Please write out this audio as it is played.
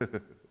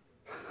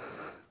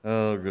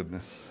Oh,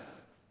 goodness.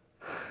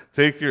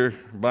 Take your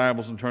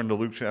Bibles and turn to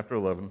Luke chapter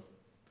 11.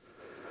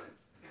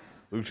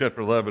 Luke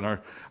chapter 11,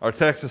 our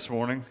text this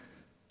morning,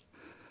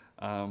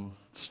 we're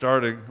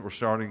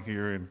starting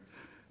here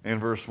in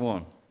verse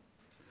 1.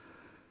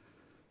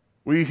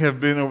 We have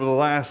been over the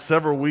last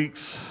several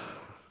weeks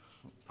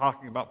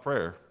talking about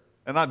prayer.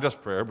 And not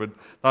just prayer, but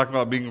talking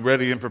about being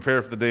ready and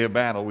prepared for the day of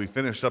battle. We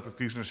finished up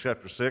Ephesians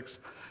chapter 6,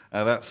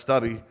 that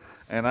study,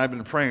 and I've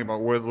been praying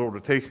about where the Lord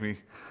would take me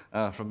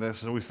from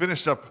this. And we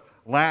finished up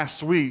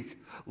last week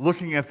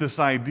looking at this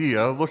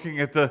idea, looking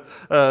at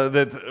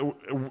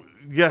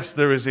yes,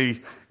 there is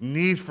a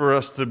need for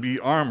us to be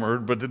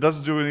armored, but it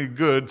doesn't do any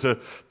good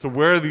to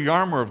wear the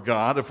armor of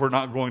God if we're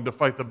not going to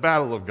fight the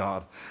battle of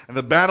God. And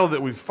the battle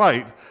that we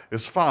fight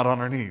is fought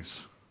on our knees.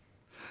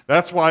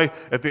 That's why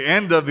at the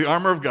end of the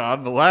armor of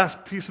God, the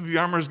last piece of the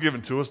armor is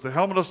given to us, the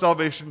helmet of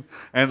salvation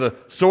and the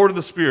sword of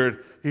the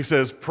Spirit, he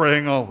says,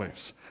 praying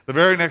always. The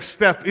very next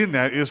step in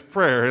that is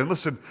prayer. And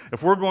listen,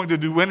 if we're going to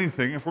do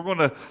anything, if we're going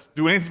to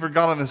do anything for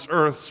God on this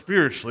earth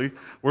spiritually,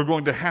 we're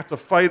going to have to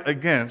fight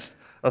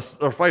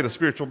a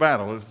spiritual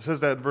battle. It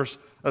says that in verse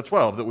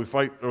 12, that we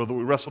fight or that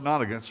we wrestle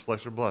not against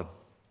flesh or blood.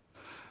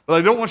 But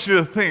I don't want you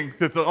to think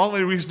that the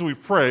only reason we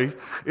pray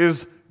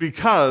is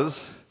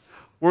because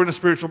we're in a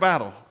spiritual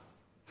battle.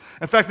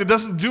 In fact, it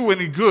doesn't do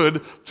any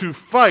good to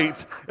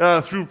fight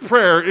through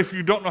prayer if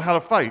you don't know how to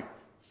fight.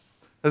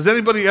 Has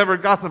anybody ever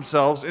got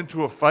themselves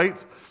into a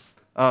fight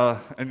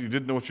and you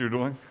didn't know what you were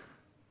doing?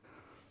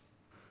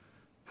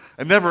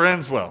 It never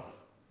ends well.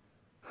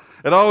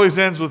 It always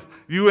ends with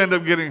you end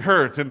up getting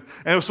hurt.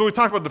 And so we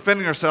talk about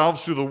defending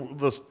ourselves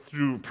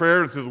through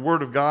prayer and through the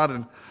Word of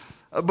God.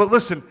 But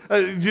listen,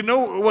 you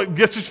know what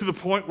gets you to the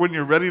point when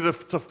you're ready to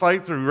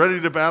fight or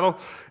ready to battle?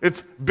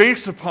 It's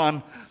based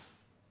upon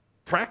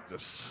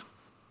practice.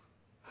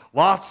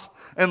 Lots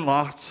and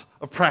lots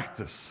of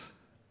practice.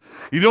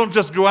 You don't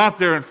just go out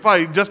there and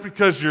fight just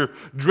because you're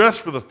dressed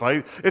for the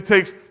fight. It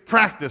takes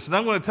practice. And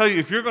I'm going to tell you,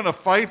 if you're going to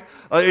fight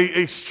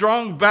a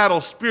strong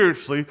battle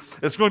spiritually,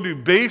 it's going to be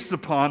based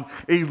upon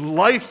a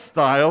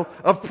lifestyle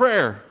of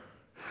prayer.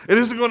 It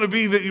isn't going to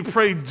be that you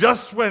pray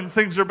just when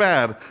things are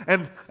bad.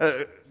 And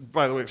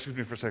by the way, excuse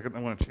me for a second. I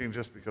want to change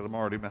this because I'm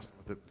already messing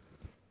with it.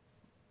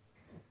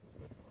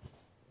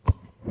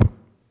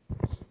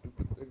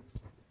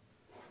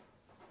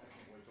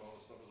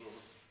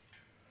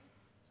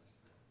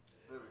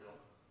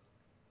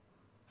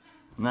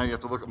 Now you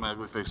have to look at my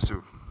ugly face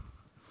too.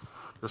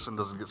 This one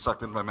doesn't get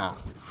sucked in my mouth.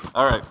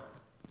 All right.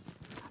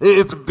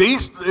 It's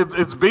based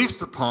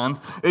upon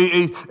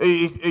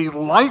a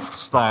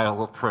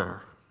lifestyle of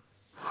prayer.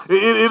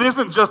 It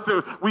isn't just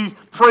that we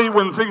pray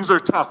when things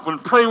are tough,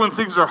 pray when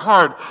things are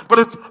hard, but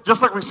it's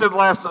just like we said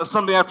last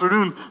Sunday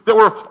afternoon, that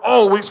we're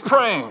always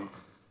praying.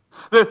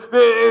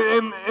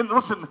 And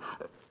listen,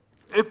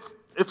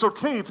 it's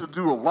okay to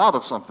do a lot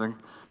of something,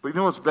 but you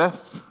know what's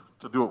best?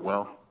 To do it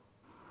well.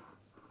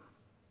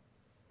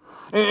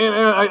 And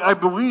I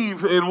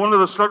believe in one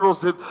of the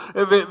struggles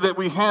that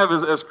we have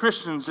as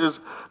Christians is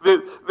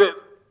that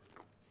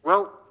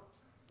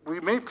we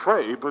may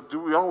pray, but do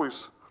we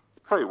always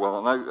pray well?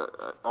 And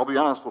I'll be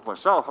honest with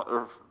myself,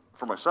 or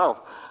for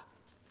myself,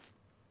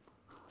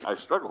 I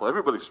struggle.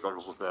 Everybody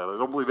struggles with that. I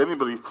don't believe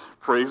anybody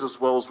prays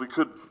as well as we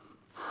could.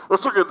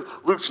 Let's look at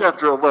Luke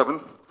chapter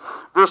 11,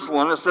 verse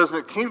 1. It says, "And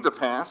it came to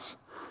pass,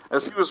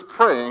 as he was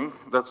praying,"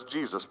 that's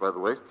Jesus, by the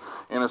way,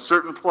 "in a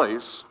certain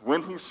place,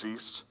 when he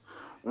ceased,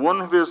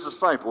 one of his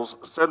disciples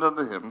said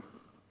unto him,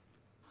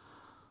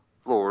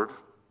 Lord,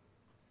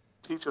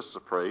 teach us to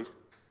pray,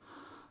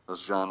 as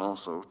John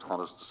also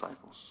taught his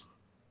disciples."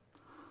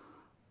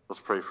 Let's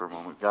pray for a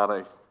moment.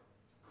 God,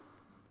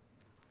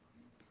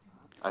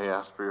 I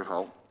ask for your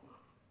help.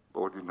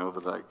 Lord, you know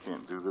that I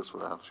can't do this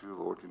without you.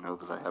 Lord, you know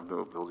that I have no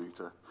ability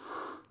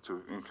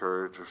to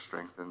encourage or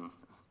strengthen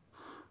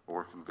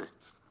or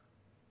convict.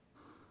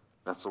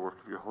 That's the work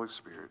of your Holy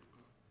Spirit.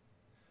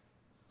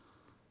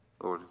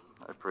 Lord,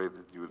 I pray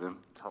that you would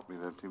help me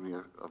to empty me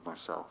of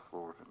myself,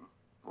 Lord, and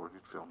Lord,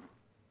 you'd fill me.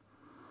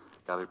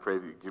 God, I pray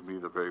that you give me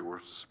the very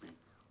words to speak.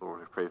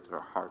 Lord, I pray that the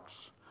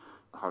hearts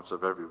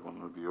of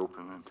everyone would be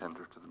open and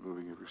tender to the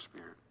moving of your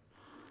Spirit.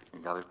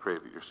 And God, I pray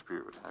that your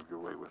Spirit would have your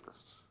way with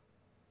us.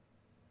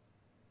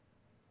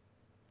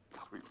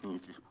 God, we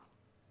need you.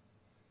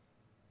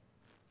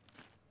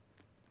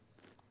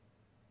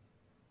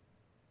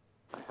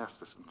 I ask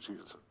this in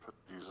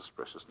Jesus'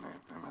 precious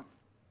name. Amen.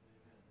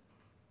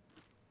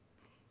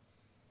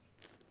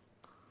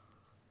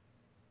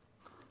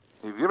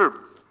 Have you ever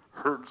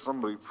heard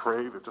somebody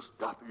pray that just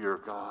got the ear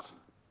of God?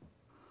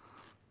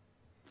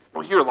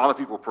 We hear a lot of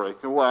people pray.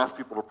 We'll ask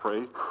people to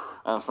pray.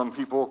 Some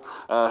people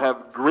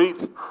have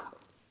great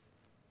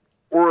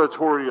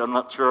oratory. I'm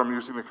not sure I'm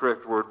using the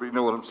correct word, but you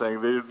know what I'm saying.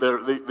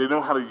 They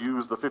know how to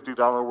use the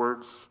 $50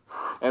 words,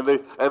 and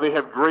they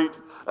have great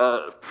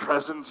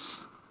presence.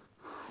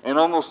 And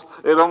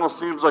it almost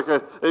seems like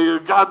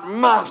God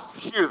must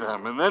hear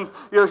them. And then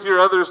you'll hear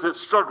others that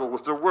struggle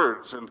with their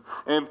words and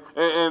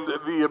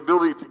the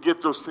ability to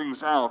get those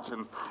things out.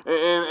 And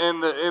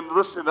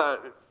listen,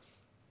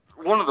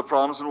 one of the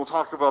problems, and we'll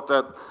talk about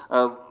that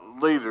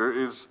later,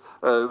 is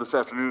this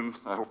afternoon.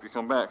 I hope you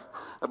come back.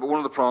 But one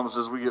of the problems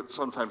is we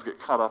sometimes get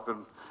caught up in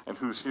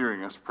who's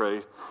hearing us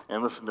pray.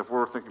 And listen, if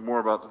we're thinking more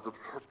about the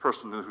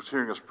person who's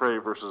hearing us pray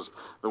versus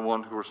the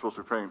one who we're supposed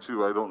to be praying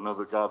to, I don't know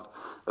that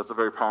that's a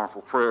very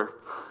powerful prayer.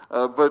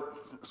 But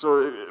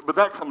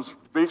that comes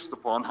based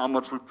upon how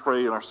much we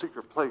pray in our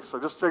secret place. I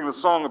just sang the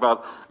song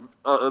about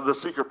the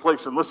secret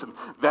place, and listen,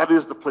 that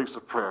is the place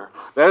of prayer.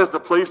 That is the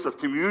place of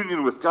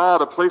communion with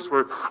God, a place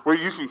where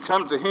you can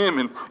come to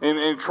Him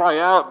and cry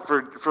out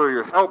for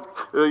your help.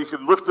 You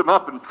can lift Him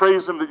up and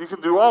praise Him. That you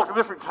can do all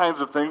different kinds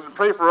of things and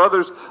pray for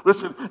others.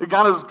 Listen,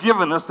 God has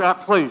given us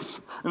that place.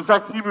 In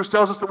fact, Hebrews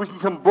tells us that we can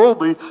come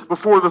boldly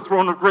before the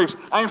throne of grace.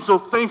 I am so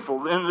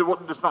thankful, and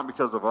it's not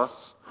because of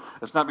us.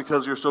 It's not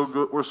because we're so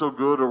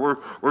good, or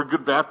we're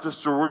good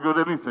Baptists, or we're good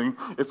anything.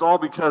 It's all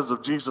because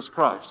of Jesus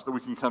Christ that we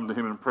can come to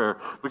Him in prayer.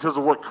 Because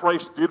of what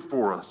Christ did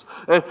for us.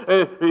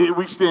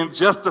 We stand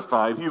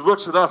justified. He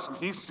looks at us and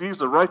He sees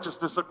the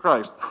righteousness of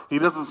Christ. He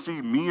doesn't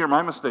see me or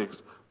my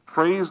mistakes.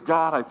 Praise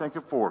God, I thank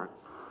Him for it.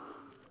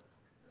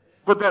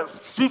 But that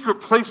secret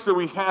place that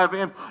we have,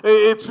 and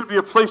it should be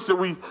a place that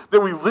we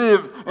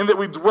live and that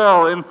we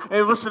dwell. And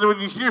listen, when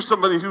you hear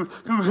somebody who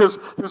has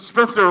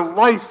spent their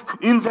life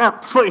in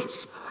that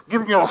place,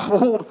 getting a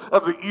hold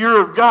of the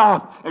ear of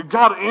God, and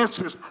God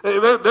answers,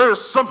 there is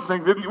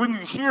something that when you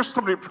hear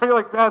somebody pray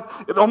like that,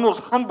 it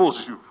almost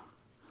humbles you.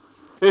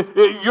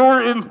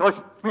 You're in, like,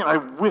 man, I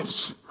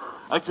wish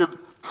I could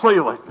play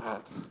like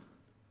that,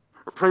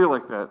 or pray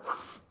like that.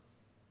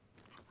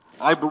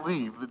 I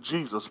believe that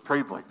Jesus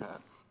prayed like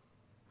that.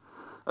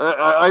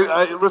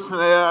 Listen,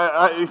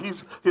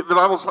 the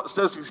Bible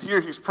says He's here,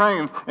 He's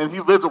praying, and He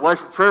lived a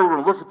life of prayer. We're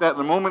going to look at that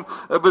in a moment.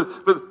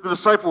 But the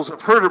disciples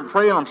have heard Him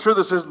pray, and I'm sure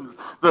this isn't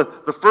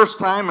the first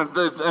time, and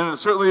it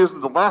certainly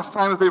isn't the last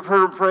time that they've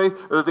heard Him pray,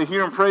 or that they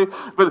hear Him pray,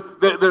 but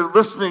they're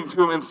listening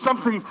to Him, and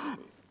something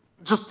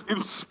just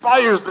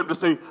inspires them to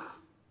say,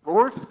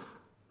 Lord,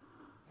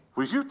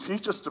 will you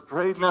teach us to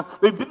pray? Now,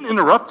 they didn't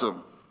interrupt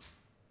Him.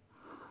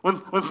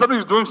 When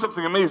somebody's doing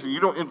something amazing, you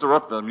don't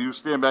interrupt them. You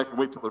stand back and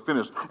wait till they're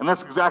finished. And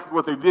that's exactly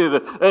what they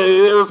did.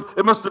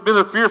 It must have been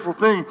a fearful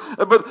thing.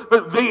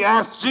 But they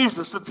asked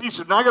Jesus to teach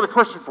them. Now, I got a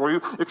question for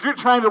you. If you're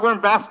trying to learn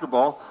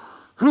basketball,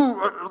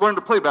 learn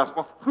to play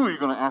basketball, who are you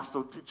going to ask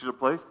to teach you to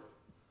play?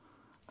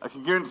 I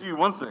can guarantee you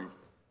one thing.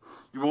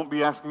 You won't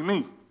be asking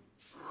me.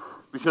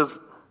 Because,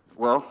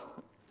 well,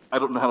 I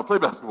don't know how to play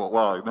basketball.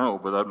 Well, I know,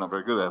 but I'm not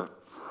very good at it.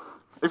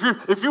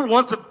 If you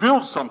want to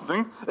build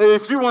something,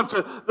 if you want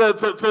to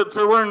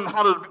learn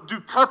how to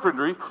do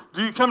carpentry,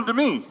 do you come to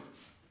me?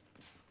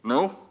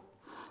 No.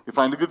 You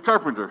find a good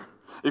carpenter.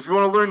 If you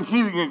want to learn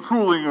heating and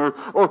cooling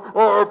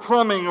or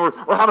plumbing or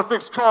how to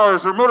fix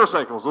cars or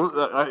motorcycles,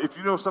 if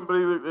you know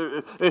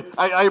somebody,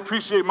 I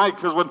appreciate Mike,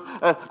 because when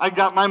I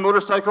got my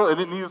motorcycle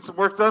and it needed some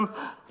work done,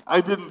 I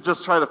didn't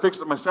just try to fix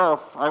it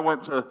myself. I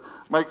went to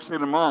Mike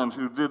St. Amand,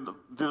 who did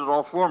it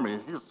all for me.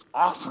 He's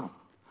awesome.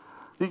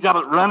 He got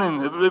it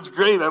running. It's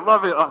great. I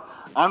love it.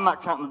 I'm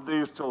not counting the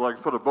days till I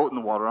can put a boat in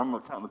the water. I'm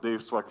not counting the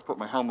days till I can put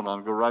my helmet on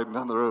and go riding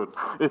down the road.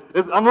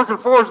 I'm looking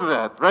forward to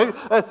that, right?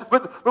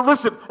 But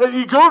listen,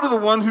 you go to the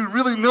one who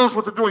really knows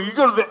what they're doing. You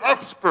go to the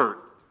expert.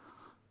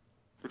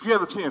 If you had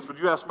the chance, would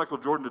you ask Michael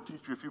Jordan to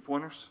teach you a few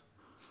pointers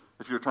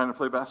if you were trying to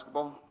play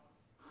basketball?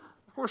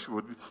 Of course you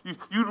would.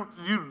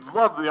 You'd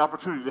love the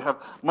opportunity to have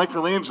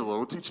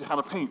Michelangelo teach you how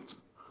to paint.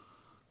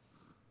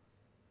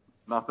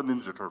 Not the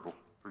Ninja Turtle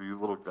for you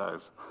little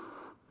guys.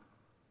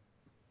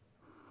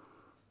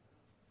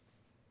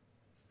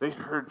 They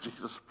heard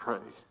Jesus pray.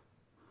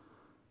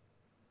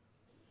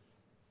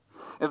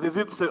 And they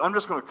didn't say, I'm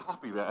just going to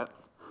copy that.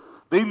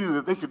 They knew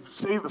that they could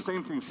say the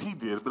same things He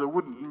did, but it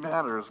wouldn't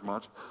matter as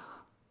much.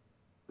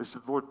 They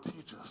said, Lord,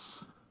 teach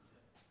us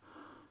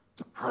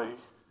to pray.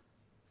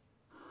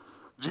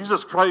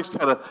 Jesus Christ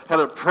had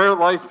a prayer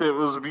life that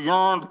was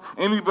beyond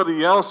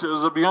anybody else. It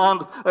was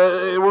beyond.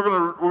 We're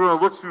gonna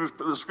look through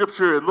the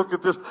Scripture and look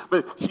at this.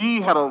 But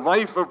He had a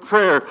life of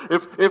prayer.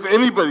 If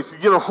anybody could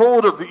get a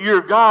hold of the ear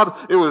of God,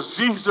 it was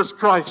Jesus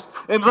Christ.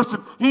 And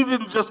listen, He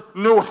didn't just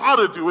know how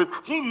to do it;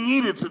 He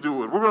needed to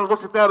do it. We're going to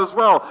look at that as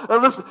well.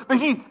 Listen, but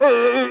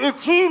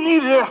if He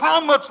needed it, how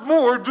much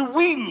more do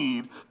we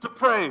need to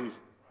pray?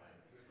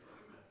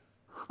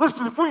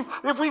 Listen,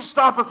 if we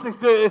stop and think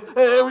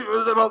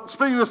about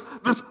spending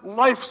this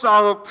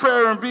lifestyle of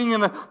prayer and being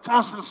in a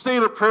constant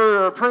state of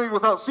prayer, praying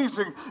without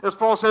ceasing, as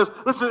Paul says,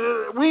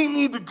 listen, we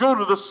need to go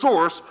to the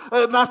source,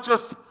 not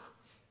just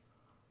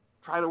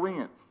try to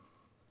wing it.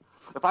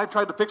 If I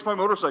tried to fix my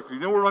motorcycle, you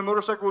know where my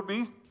motorcycle would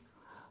be?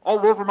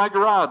 All over my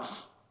garage.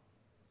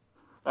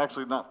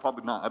 Actually,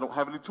 probably not. I don't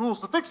have any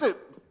tools to fix it.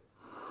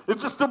 It'd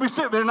just still be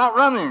sitting there, not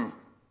running.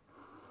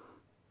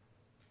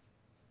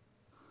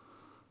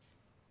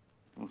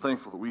 I'm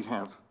thankful that we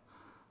have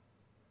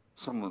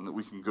someone that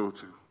we can go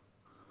to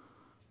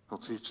who'll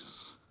teach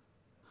us.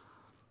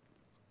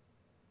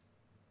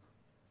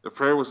 If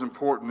prayer was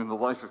important in the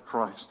life of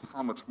Christ,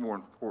 how much more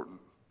important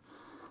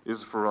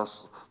is it for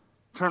us?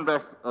 Turn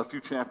back a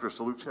few chapters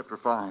to Luke chapter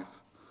 5.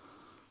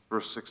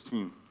 verse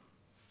 16.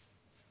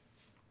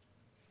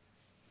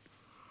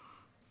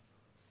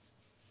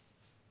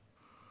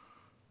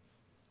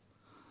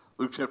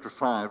 Luke chapter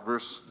 5,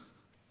 verse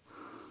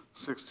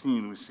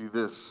 16, we see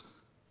this.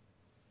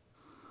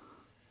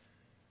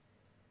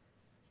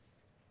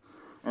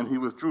 And he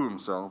withdrew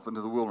himself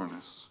into the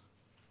wilderness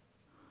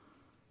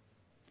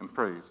and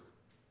prayed.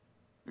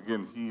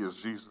 Again, he is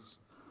Jesus.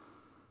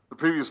 The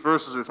previous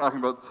verses are talking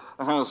about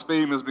how his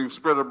fame is being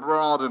spread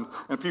abroad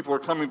and people are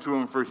coming to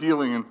him for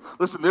healing. And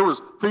listen, there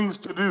was things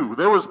to do.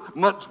 There was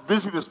much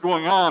busyness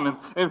going on,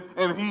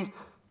 and he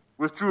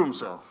withdrew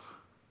himself.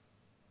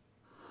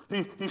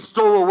 He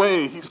stole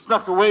away. He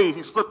snuck away.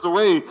 He slipped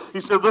away. He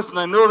said, listen,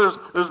 I know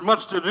there's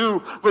much to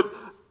do, but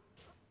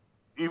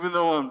even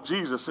though I'm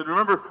Jesus, and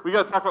remember, we're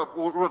going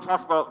to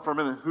talk about for a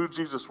minute who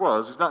Jesus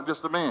was. He's not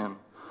just a man.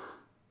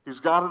 He's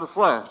God in the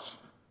flesh.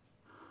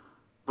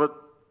 But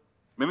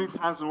many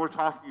times when we're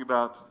talking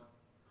about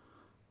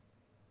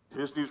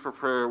his need for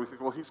prayer, we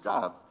think, well, he's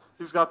God.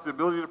 He's got the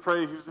ability to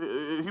pray.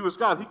 He was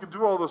God. He could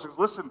do all those things.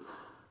 Listen,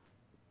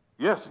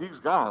 yes, he's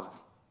God.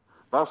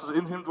 The Bible says,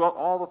 in him dwelt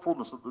all the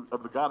fullness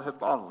of the Godhead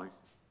bodily.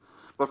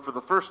 But for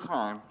the first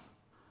time,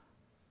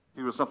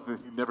 he was something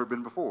that he'd never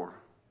been before.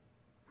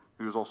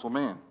 He was also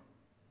man.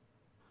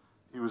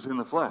 He was in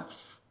the flesh.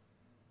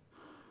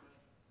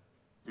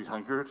 He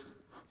hungered.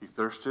 He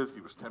thirsted.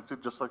 He was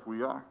tempted just like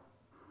we are.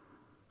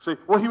 Say,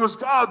 well, he was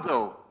God,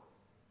 though.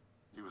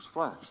 He was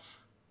flesh.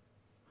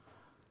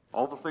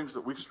 All the things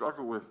that we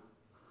struggle with,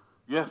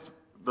 yes,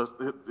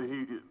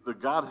 the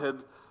Godhead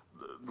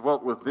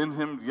dwelt within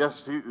him.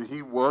 Yes,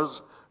 he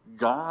was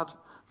God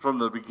from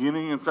the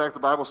beginning. In fact, the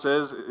Bible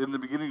says, in the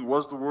beginning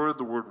was the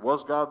Word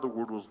was God, the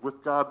Word was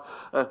with God.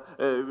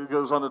 It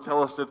goes on to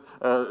tell us that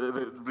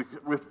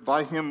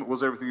by him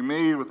was everything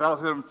made. Without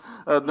him,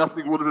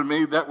 nothing would have been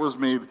made that was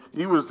made.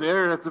 He was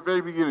there at the very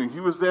beginning. He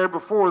was there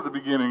before the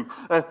beginning.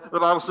 The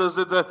Bible says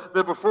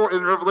that before,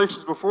 in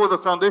Revelations, before the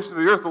foundation of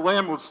the earth, the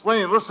Lamb was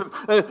slain. Listen,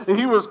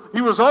 he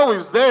was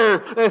always there.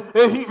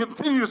 He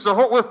continues to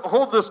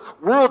hold this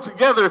world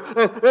together.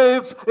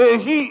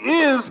 He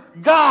is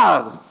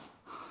God.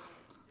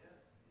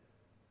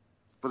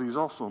 But he's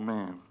also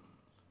man.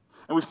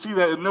 And we see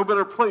that in no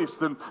better place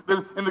than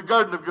in the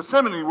Garden of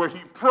Gethsemane, where he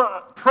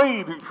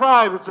prayed and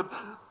cried and said,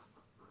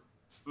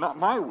 not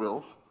my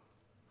will,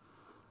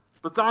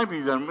 but thy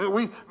be done.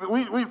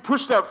 We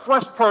pushed that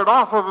flesh part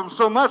off of him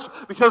so much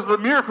because of the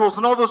miracles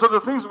and all those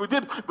other things that we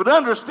did. But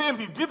understand,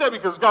 he did that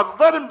because God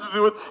led him to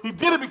do it. He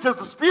did it because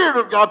the Spirit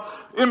of God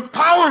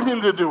empowered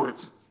him to do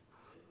it.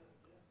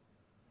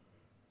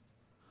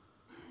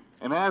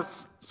 And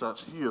as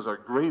such, he is our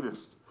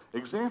greatest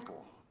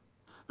example.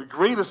 The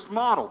greatest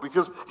model,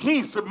 because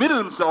he submitted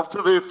himself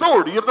to the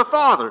authority of the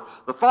Father.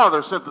 The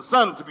Father sent the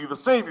Son to be the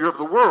Savior of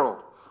the world.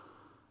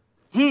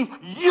 He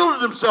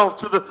yielded himself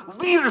to the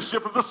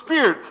leadership of the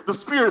Spirit. The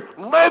Spirit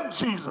led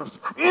Jesus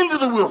into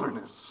the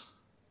wilderness.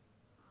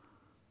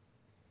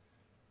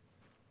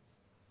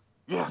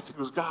 Yes, he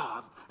was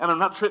God. And I'm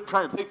not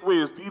trying to take away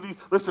his deity.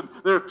 Listen,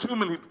 there are too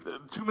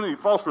many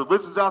false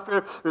religions out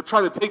there that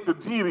try to take the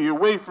deity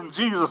away from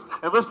Jesus.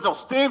 And listen, I'll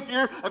stand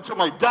here until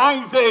my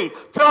dying day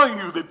telling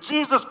you that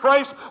Jesus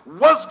Christ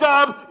was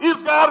God, is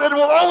God, and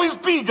will always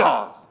be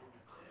God.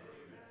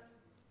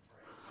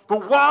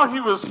 But while he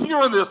was here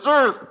on this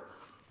earth,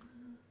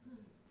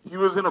 he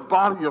was in a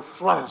body of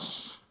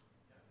flesh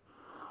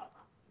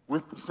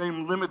with the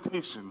same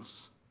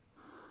limitations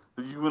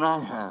that you and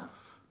I have.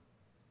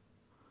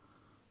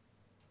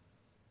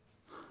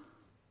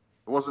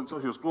 It wasn't until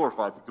he was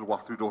glorified he could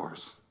walk through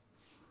doors.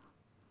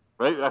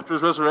 Right? After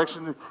his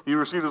resurrection, he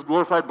received his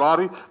glorified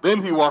body.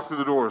 Then he walked through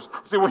the doors. You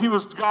say, well, he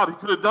was God. He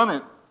could have done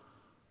it.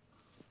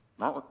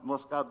 Not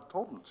unless God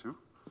told him to.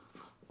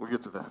 We'll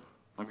get to that.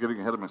 I'm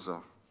getting ahead of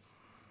myself.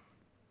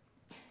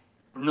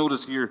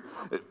 Notice here,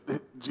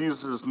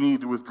 Jesus'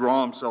 need to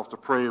withdraw himself to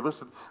pray.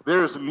 Listen,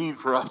 there is a need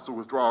for us to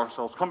withdraw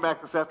ourselves. Come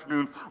back this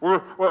afternoon. We're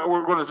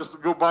going to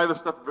just go by this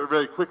stuff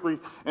very quickly.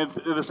 And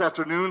this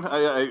afternoon,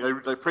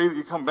 I pray that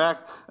you come back.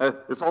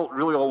 It's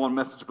really all one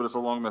message, but it's a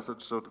long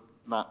message, so to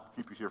not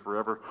keep you here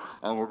forever.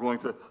 And we're going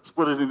to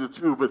split it into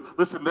two. But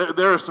listen,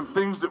 there are some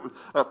things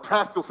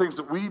practical things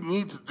that we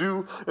need to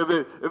do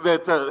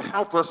that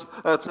help us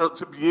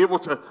to be able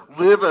to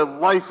live a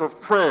life of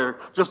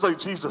prayer, just like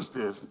Jesus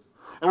did.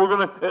 And we're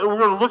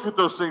gonna look at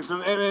those things,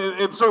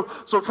 and so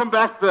come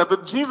back to that.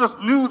 But Jesus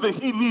knew that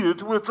he needed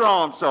to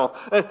withdraw himself.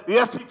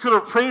 Yes, he could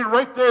have prayed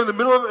right there in the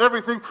middle of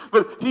everything,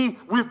 but he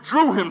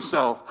withdrew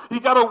himself. He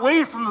got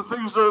away from the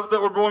things that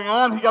were going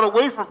on. He got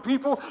away from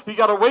people. He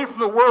got away from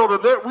the world.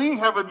 And there we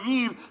have a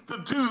need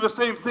to do the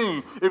same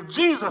thing. If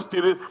Jesus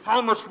did it,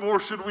 how much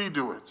more should we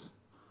do it?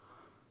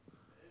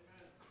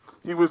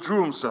 He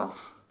withdrew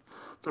himself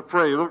to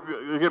pray. Look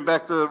again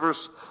back to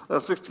verse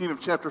 16 of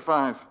chapter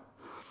 5.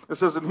 It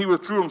says, and he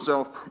withdrew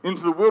himself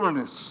into the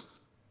wilderness.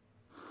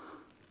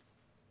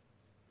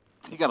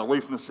 He got away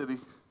from the city.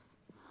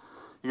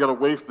 He got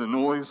away from the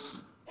noise.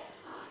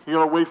 He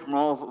got away from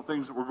all the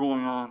things that were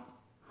going on.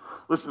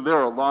 Listen, there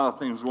are a lot of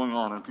things going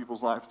on in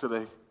people's lives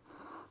today.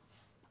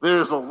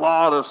 There's a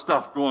lot of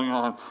stuff going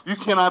on. You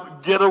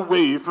cannot get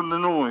away from the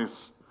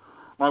noise.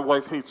 My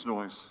wife hates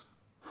noise.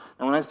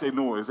 And when I say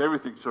noise,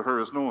 everything to her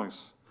is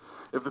noise.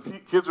 If the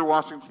kids are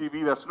watching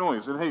TV, that's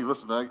noise. And hey,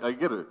 listen, I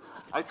get it.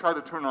 I try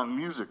to turn on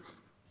music.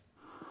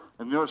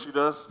 And you know what she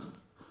does?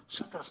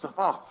 Shut that stuff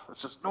off.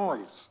 It's just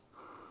noise.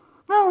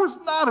 No, it's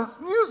not. It's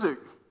music.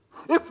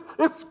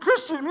 It's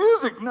Christian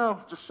music.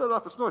 No, just shut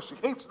off. It's noise. She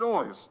hates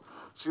noise.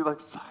 She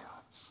likes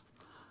silence.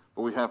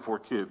 But we have 4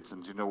 kids,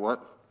 and you know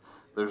what?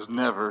 There's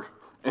never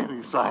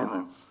any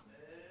silence.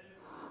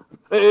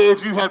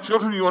 If you have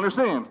children, you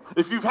understand.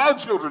 If you've had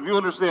children, you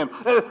understand.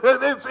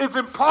 It's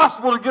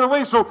impossible to get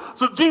away. So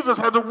Jesus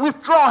had to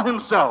withdraw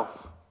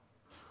himself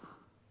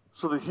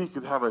so that he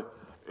could have a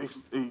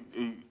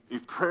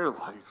prayer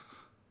life,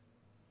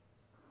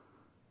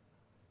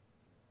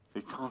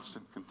 a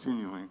constant,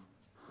 continuing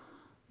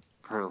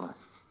prayer life.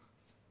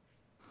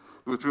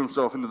 He withdrew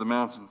himself into the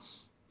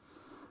mountains.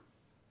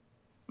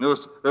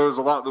 Notice there was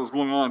a lot that was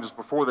going on just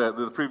before that,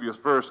 the previous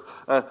verse.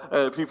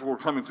 People were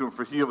coming to him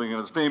for healing,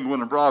 and his fame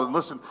went abroad. And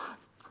listen,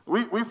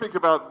 we think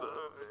about,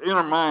 in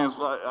our minds,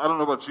 I don't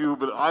know about you,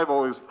 but I've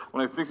always,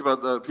 when I think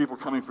about people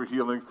coming for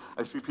healing,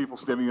 I see people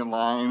standing in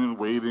line and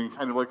waiting,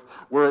 kind of like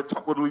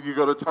when you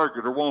go to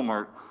Target or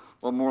Walmart.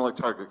 Well, more like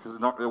Target, because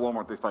at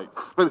Walmart they fight.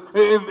 But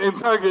in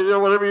Target,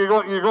 whatever, you're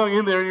going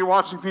in there and you're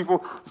watching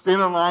people stand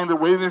in line, they're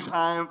waiting their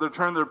time, their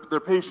turn, they're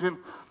patient.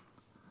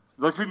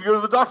 Like when you go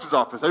to the doctor's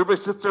office,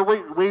 everybody sits there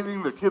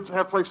waiting, the kids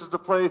have places to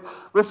play.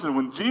 Listen,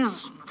 when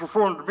Jesus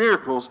performed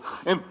miracles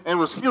and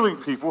was healing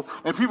people,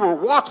 and people were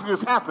watching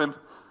this happen,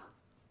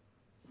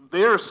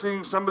 they are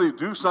seeing somebody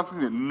do something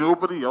that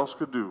nobody else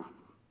could do.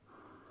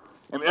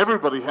 And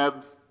everybody had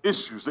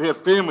issues. They had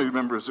family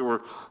members that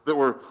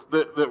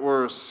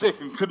were sick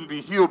and couldn't be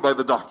healed by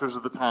the doctors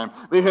at the time.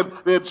 They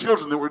had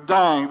children that were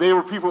dying. They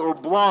were people that were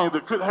blind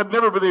that had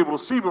never been able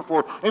to see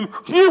before. And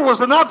here was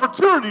an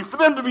opportunity for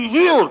them to be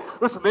healed.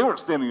 Listen, they weren't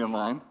standing in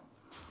line.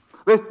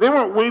 They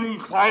weren't waiting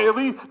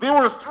quietly. They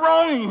were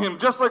thronging him,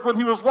 just like when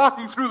he was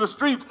walking through the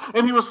streets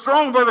and he was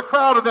thronged by the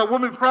crowd, and that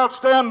woman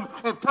crouched down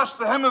and touched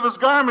the hem of his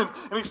garment.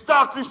 And he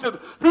stopped and he said,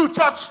 "Who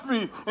touched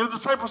me?" And the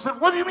disciples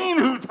said, "What do you mean,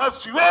 who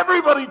touched you?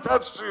 Everybody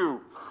touched you."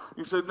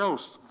 He said, "No,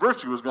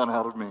 virtue has gone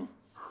out of me."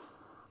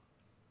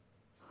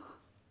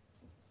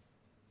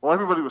 Well,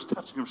 everybody was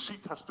touching him. She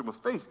touched him with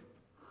faith,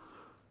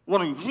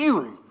 wanting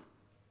healing.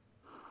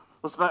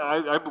 Listen,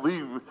 I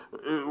believe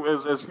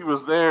as he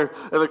was there,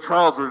 and the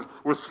crowds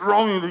were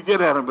thronging to get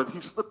at him, but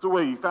he slipped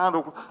away. He found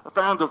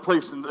a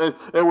place and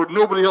where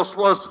nobody else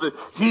was, so that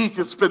he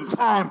could spend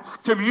time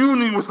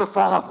communing with the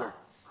Father.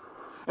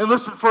 And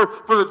listen, for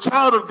the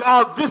child of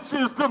God, this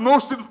is the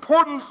most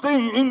important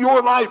thing in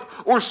your life,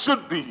 or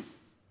should be.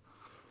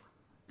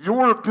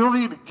 Your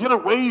ability to get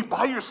away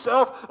by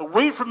yourself,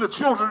 away from the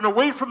children,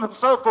 away from the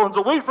cell phones,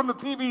 away from the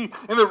TV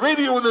and the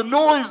radio and the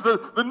noise,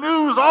 the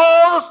news,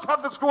 all the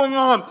stuff that's going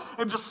on,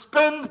 and just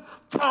spend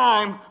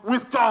time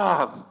with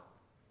God.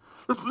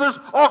 Listen, there's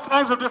all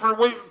kinds of different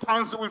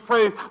times that we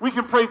pray. We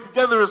can pray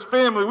together as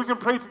family. We can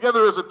pray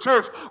together as a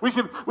church. We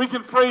can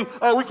pray.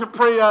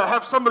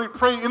 Have somebody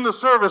pray in the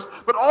service.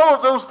 But all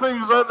of those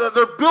things,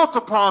 they're built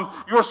upon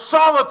your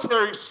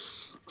solitary,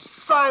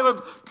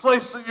 silent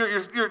place,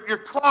 your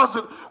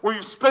closet, where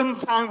you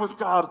spend time with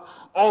God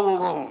all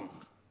alone.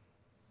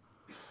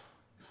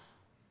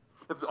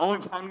 If the only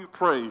time you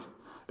pray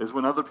is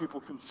when other people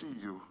can see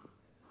you,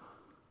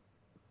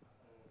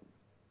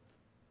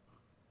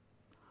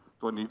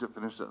 do I need to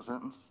finish that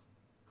sentence?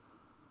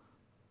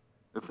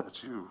 If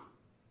that's you,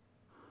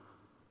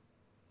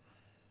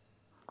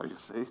 are you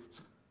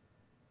saved?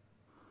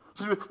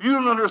 So you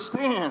don't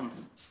understand.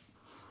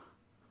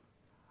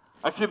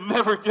 I could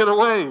never get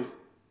away.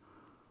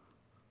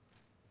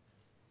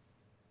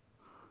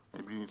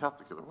 Maybe you need help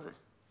to get away.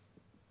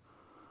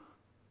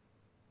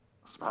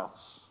 A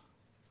spouse.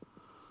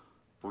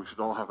 But we should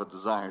all have a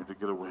desire to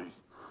get away.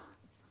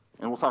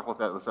 And we'll talk about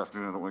that this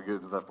afternoon. I don't want to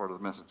get into that part of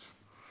the message.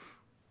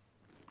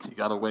 He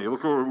got away.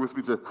 Look over with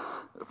me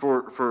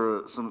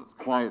for some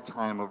quiet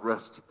time of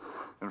rest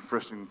and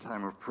refreshing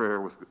time of prayer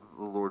with the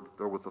Lord,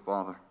 or with the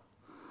Father.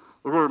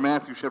 Look over at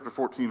Matthew chapter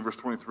 14, verse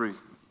 23.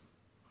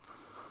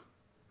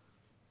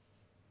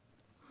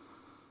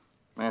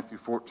 Matthew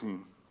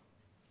 14.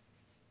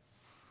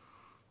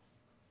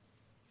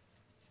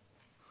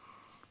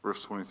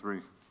 Verse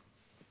 23.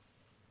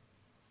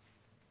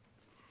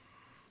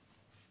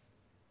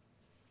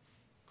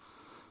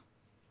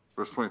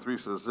 Verse 23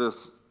 says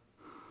this: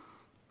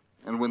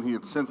 "And when he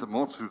had sent the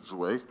multitudes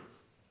away,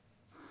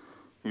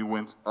 he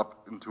went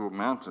up into a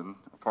mountain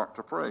apart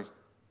to pray.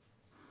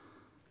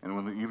 And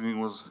when the evening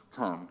was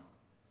come,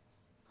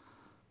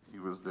 he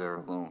was there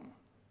alone."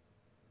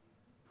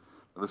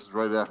 Now, this is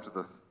right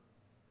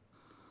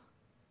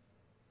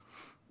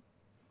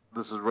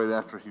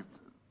after he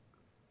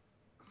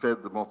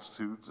fed the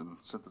multitudes and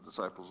sent the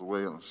disciples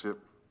away on a ship.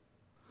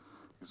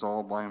 He's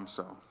all by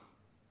himself.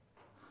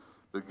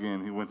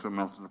 Again, he went to a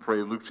mountain to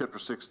pray. Luke chapter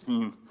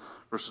 16,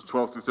 verses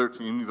 12 through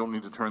 13. You don't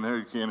need to turn there.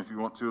 You can if you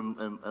want to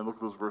and look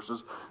at those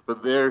verses.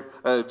 But there,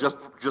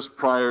 just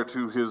prior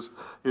to his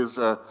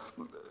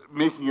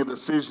making a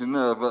decision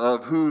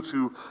of who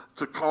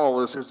to call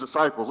as his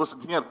disciples.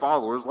 Listen, he had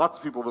followers, lots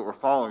of people that were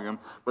following him,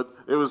 but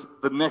it was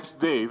the next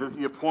day that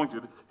he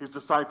appointed his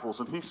disciples,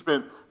 and he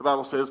spent, the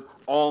Bible says,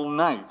 all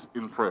night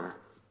in prayer.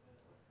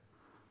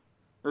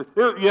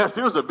 Yes,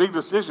 it was a big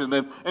decision,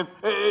 and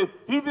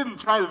he didn't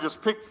try to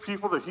just pick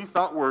people that he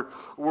thought were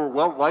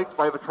well liked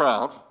by the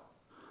crowd.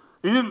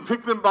 He didn't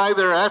pick them by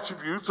their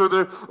attributes or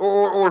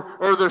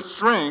their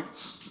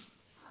strengths.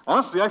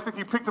 Honestly, I think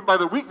he picked them by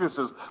their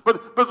weaknesses.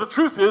 But the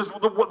truth is,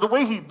 the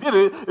way he did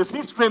it is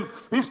he spent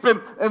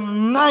a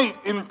night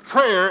in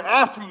prayer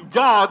asking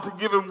God to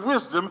give him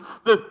wisdom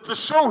to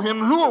show him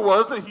who it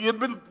was that he had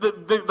been,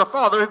 the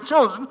Father had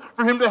chosen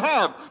for him to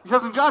have.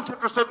 Because in John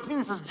chapter 17,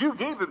 he says, "You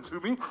gave them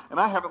to me, and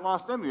I haven't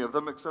lost any of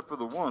them except for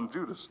the one,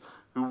 Judas,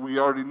 who we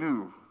already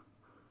knew."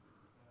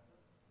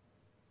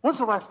 When's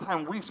the last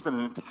time we spent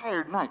an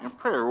entire night in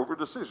prayer over a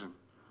decision?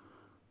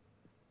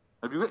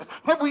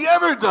 Have we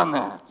ever done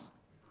that?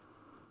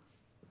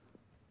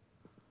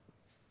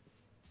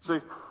 Say,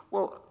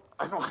 well,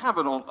 I don't have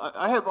it all.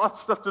 I had lots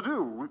of stuff to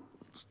do.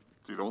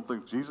 You don't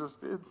think Jesus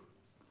did?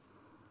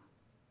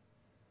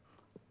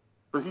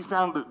 But he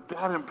found it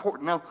that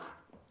important. Now,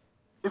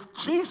 if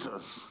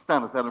Jesus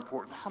found it that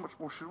important, how much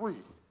more should we?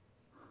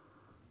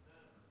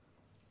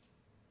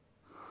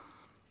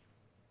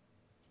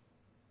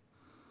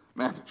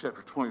 Matthew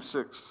chapter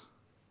 26,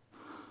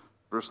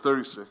 verse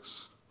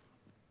 36.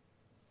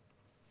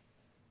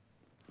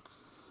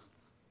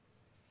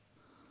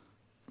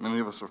 Many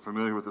of us are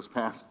familiar with this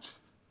passage.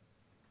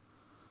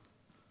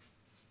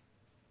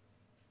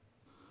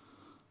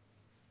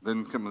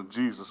 Then cometh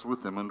Jesus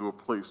with them unto a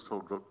place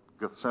called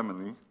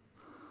Gethsemane.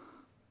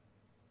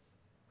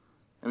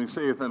 And he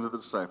saith unto the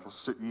disciples,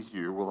 "Sit ye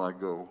here, while I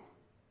go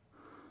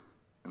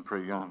and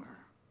pray yonder."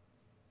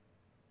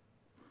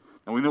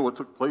 And we know what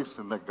took place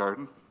in that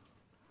garden.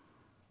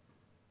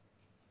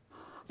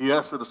 He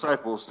asked the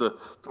disciples to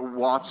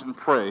watch and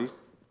pray.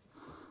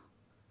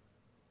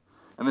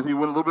 And then he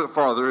went a little bit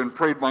farther and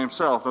prayed by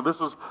himself. Now this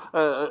was,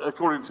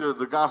 according to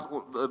the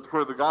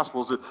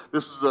Gospels, that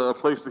this was a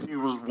place that he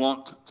was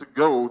wont to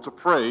go to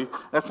pray.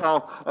 That's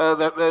how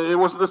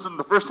this isn't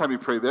the first time he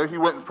prayed there. He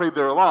went and prayed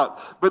there a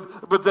lot. But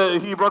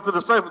he brought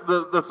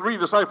the three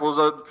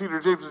disciples,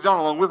 Peter, James, and John,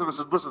 along with him, and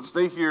said, "Listen,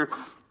 stay here.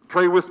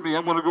 Pray with me.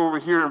 I'm going to go over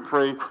here and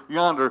pray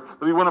yonder."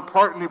 But he went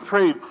apart and he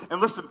prayed. And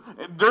listen,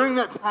 during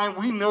that time,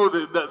 we know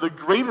that the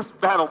greatest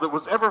battle that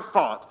was ever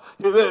fought,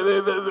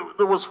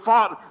 that was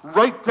fought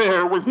right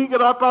there. When he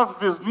got up off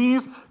of his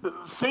knees,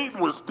 Satan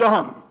was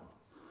done.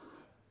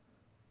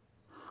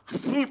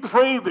 Because he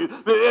prayed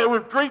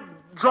with great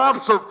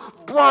drops of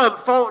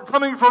blood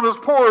coming from his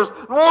pores.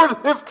 "Lord,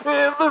 if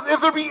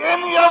there be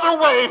any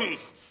other way."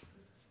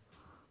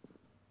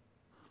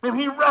 And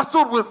he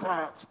wrestled with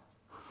that.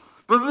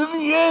 But in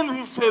the end,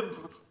 he said,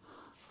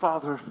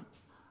 "Father,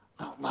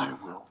 not my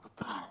will, but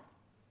thine."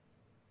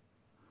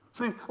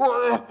 See,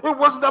 well, it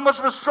wasn't that much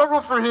of a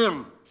struggle for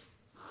him.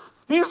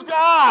 He's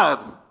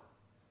God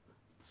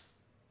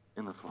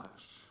in the flesh.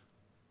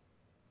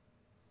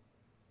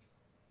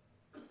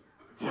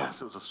 Yes,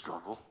 it was a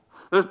struggle.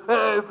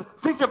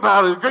 Think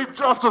about it. Great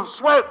drops of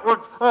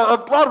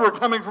blood were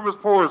coming from his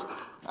pores.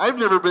 I've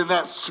never been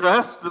that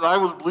stressed that I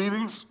was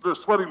bleeding,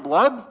 sweating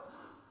blood.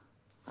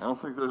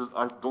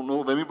 I don't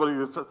know of anybody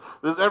that's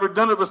ever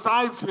done it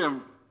besides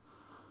him.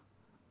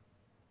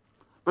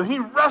 But he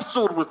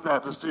wrestled with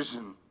that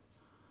decision.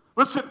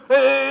 Listen,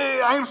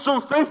 I am so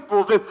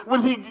thankful that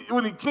when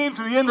he came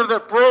to the end of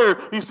that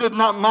prayer, he said,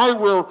 "Not my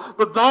will,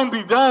 but thine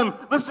be done."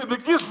 Listen,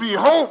 it gives me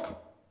hope.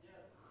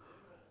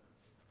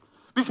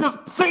 Because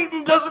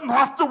Satan doesn't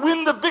have to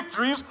win the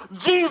victories.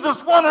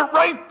 Jesus won it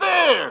right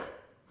there.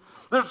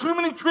 There are too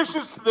many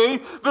Christians today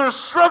that are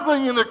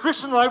struggling in their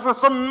Christian life with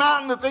some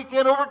mountain that they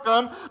can't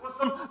overcome, with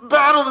some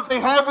battle that they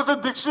have with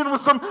addiction,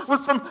 with some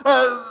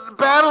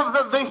battle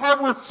that they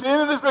have with sin,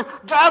 and they say,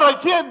 "God, I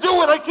can't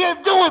do it, I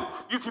can't do it."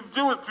 You can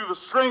do it through the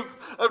strength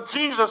of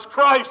Jesus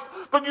Christ,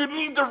 but you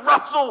need to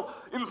wrestle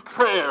in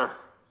prayer.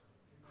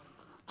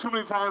 Too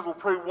many times we'll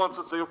pray once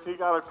and say, "Okay,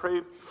 God, I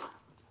prayed.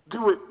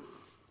 Do it."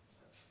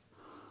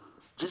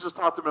 Jesus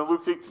taught them in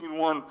Luke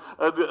 18:1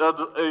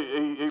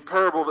 a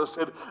parable that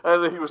said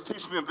that he was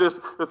teaching them this,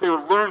 that they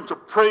would learn to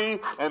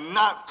pray and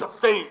not to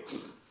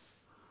faint.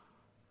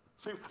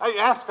 See, I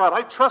asked God,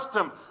 I trust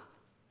him.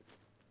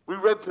 We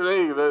read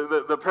today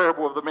the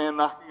parable of the man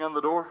knocking on the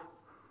door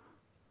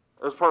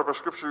as part of our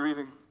scripture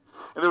reading.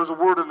 And there was a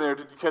word in there,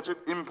 did you catch it?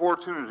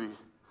 Importunity.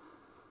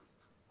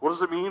 What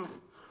does it mean?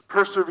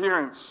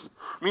 Perseverance.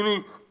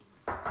 Meaning,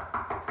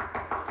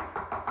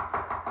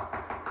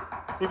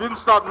 he didn't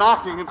stop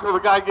knocking until the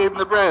guy gave him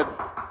the bread.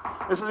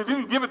 It says he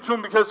didn't give it to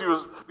him because they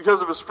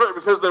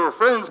were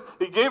friends.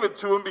 He gave it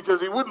to him because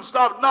he wouldn't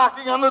stop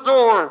knocking on the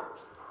door.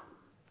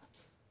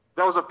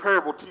 That was a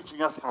parable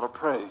teaching us how to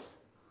pray.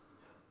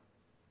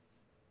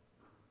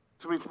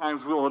 Too many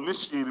times we'll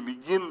initiate and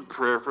begin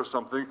prayer for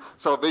something,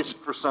 salvation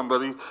for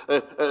somebody,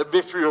 a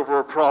victory over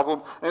a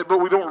problem, but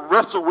we don't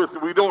wrestle with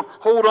it. We don't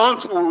hold on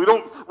to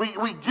it.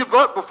 We give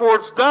up before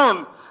it's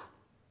done.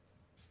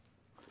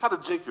 How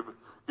did Jacob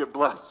get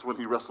blessed when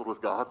he wrestled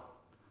with God?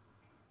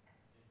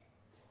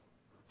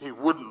 He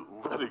wouldn't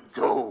let it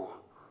go.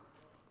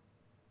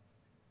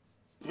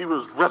 He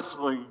was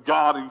wrestling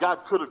God, and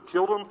God could have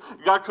killed him.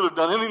 God could have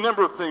done any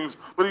number of things,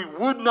 but he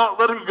would not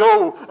let him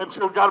go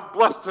until God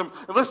blessed him.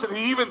 And listen,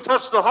 he even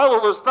touched the hollow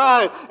of his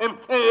thigh and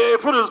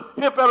put his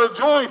hip out of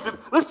joint. And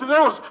listen,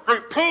 there was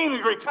great pain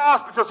and great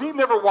cost because he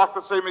never walked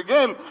the same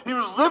again. He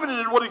was limited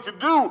in what he could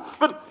do,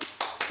 but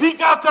he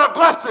got that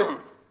blessing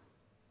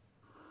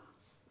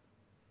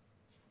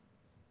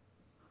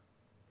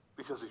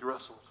because he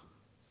wrestled.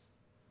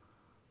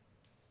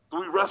 Do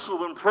we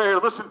wrestle in prayer?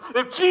 Listen,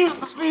 if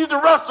Jesus needed to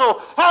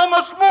wrestle, how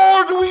much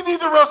more do we need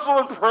to wrestle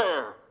in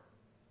prayer?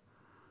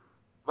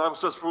 The Bible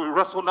says, for we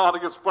wrestle not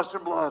against flesh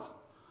and blood,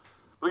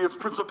 but against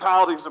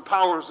principalities and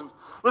powers. And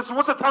listen,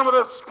 what's the time of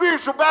that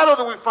spiritual battle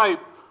that we fight?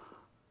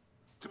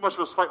 Too much of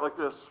us fight like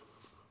this.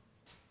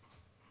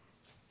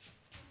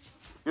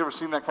 You ever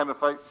seen that kind of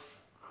fight?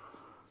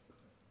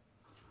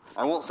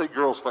 I won't say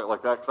girls fight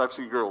like that because I've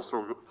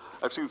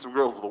seen some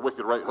girls with a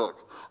wicked right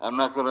hook. I'm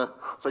not going to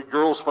say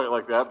girls fight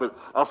like that, but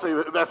I'll say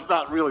that that's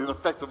not really an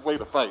effective way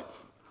to fight.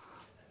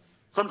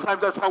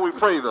 Sometimes that's how we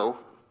pray, though.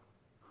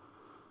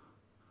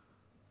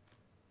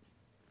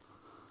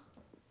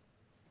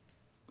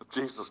 If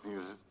Jesus needed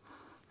it,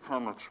 how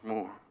much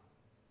more?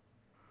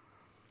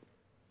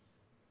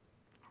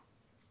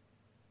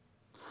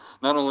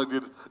 Not only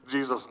did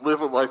Jesus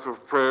live a life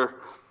of prayer,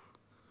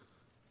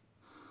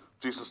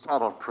 Jesus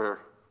taught on prayer.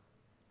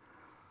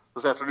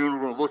 This afternoon,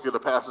 we're going to look at a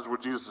passage where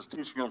Jesus is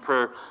teaching on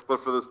prayer,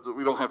 but for this,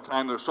 we don't have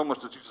time. There's so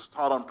much that Jesus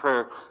taught on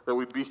prayer that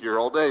we'd be here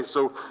all day.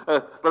 So,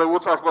 but I will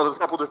talk about a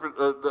couple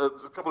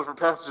different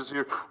passages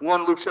here.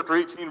 One, Luke chapter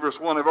 18, verse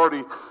 1. I've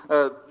already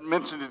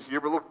mentioned it here,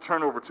 but look,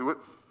 turn over to it.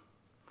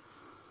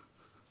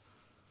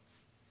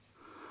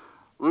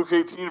 Luke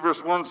 18,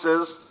 verse 1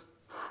 says,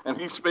 and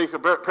he spake a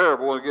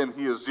parable, and again,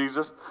 he is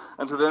Jesus,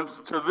 unto them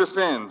to this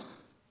end,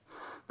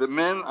 that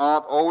men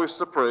ought always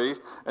to pray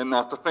and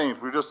not to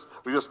faint. We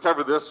just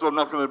covered this, so I'm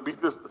not going to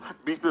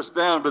beat this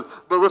down. But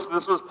listen,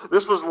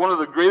 this was one of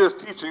the greatest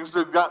teachings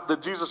that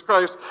Jesus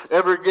Christ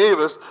ever gave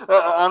us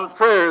on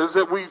prayer. Is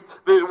that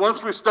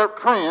once we start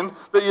praying,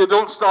 that you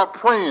don't stop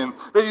praying,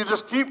 that you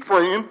just keep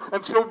praying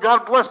until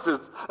God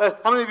blesses.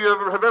 How many of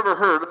you have ever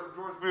heard of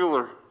George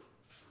Mueller?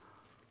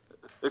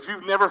 If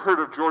you've never heard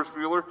of George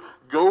Mueller,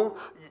 go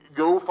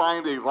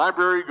find a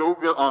library. Go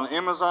get on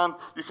Amazon.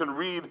 You can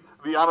read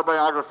the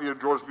autobiography of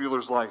George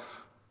Mueller's life.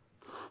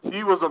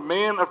 He was a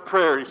man of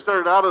prayer. He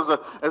started out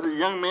as a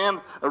young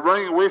man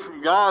running away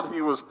from God.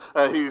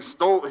 He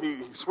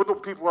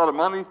swindled people out of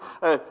money.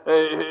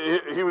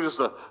 He was just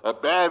a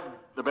bad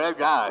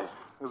guy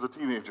as a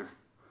teenager.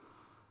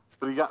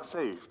 But he got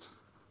saved.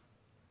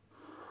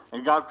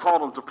 And God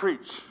called him to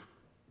preach.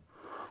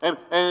 And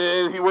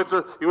he went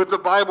to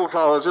Bible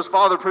college. His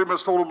father pretty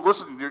much told him,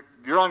 "Listen,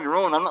 you're on your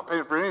own. I'm not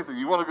paying for anything.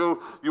 You want to go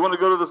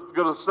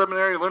to the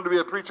seminary and learn to be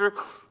a preacher?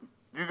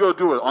 You go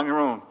do it on your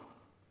own."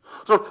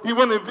 So he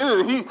went and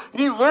did it.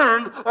 He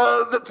learned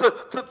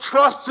to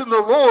trust in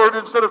the Lord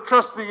instead of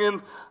trusting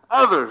in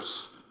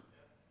others.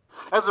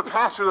 As a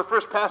pastor, the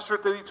first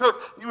pastorate that he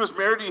took, he was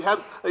married. He had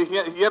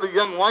a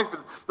young wife.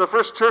 And the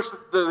first church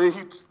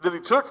that he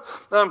took,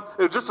 it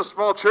was just a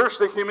small church.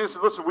 They came in and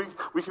said, "Listen,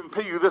 we can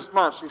pay you this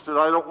much." He said,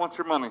 "I don't want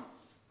your money."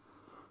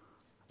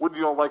 Wouldn't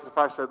you all like if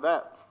I said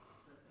that?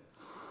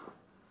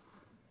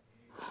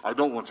 I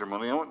don't want your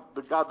money. I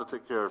want God to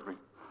take care of me.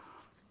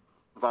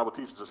 The Bible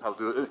teaches us how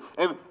to do it.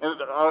 And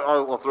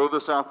I'll throw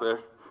this out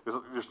there.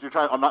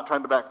 I'm not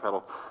trying to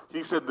backpedal.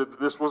 He said that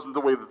this wasn't the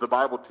way that the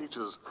Bible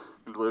teaches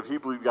him to live. He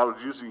believed God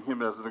was using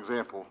him as an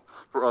example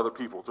for other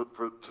people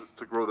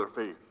to grow their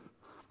faith.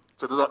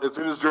 So it's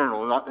in his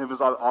journal, not in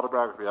his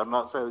autobiography. I'm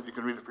not saying that you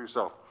can read it for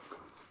yourself.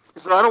 He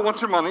said, "I don't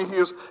want your money." He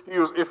was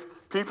if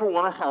people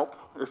want to help,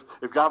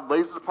 if God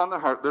lays it upon their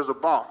heart, there's a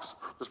box.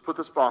 Just put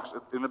this box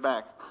in the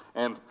back.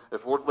 And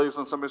if the Lord lays it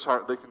on somebody's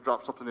heart, they can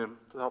drop something in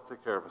to help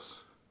take care of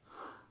us.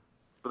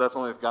 But that's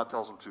only if God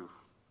tells them to.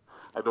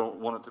 I don't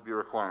want it to be a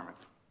requirement.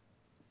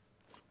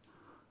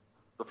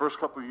 The first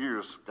couple of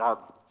years, God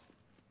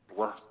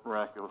blessed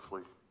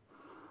miraculously.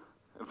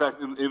 In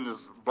fact, in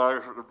his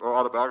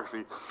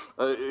autobiography,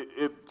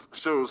 it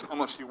shows how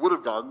much he would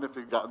have gotten if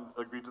he'd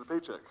agreed to the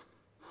paycheck.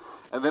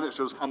 And then it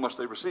shows how much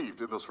they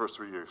received in those first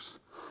 3 years.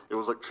 It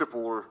was like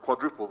triple or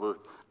quadruple the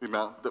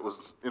amount that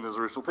was in his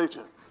original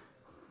paycheck.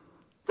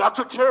 God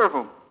took care of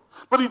him.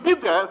 But he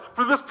did that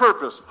for this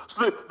purpose,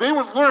 so that they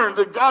would learn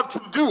that God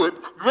can do it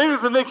greater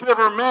than they could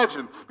ever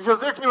imagine. Because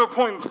there came a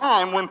point in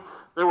time when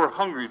there were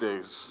hungry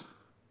days.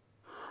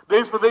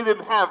 Days when they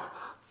didn't have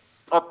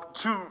up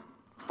 2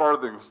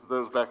 farthings.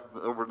 That was back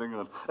over in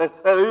England. They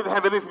didn't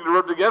have anything to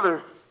rub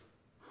together.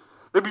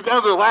 They'd be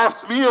down to their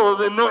last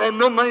meal and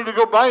no money to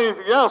go buy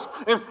anything else.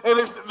 And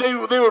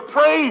they would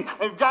pray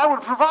and God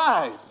would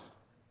provide.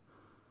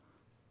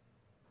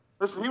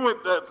 Listen, he went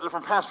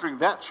from pastoring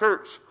that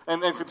church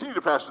and continued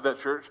to pastor that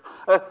church,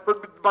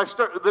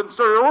 then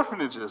started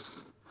orphanages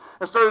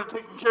and started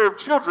taking care of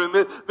children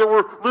that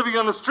were living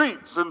on the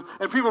streets and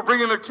people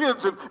bringing their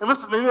kids. And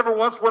listen, they never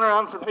once went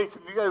around and said, hey,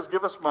 can you guys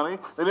give us money?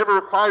 They never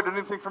required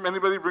anything from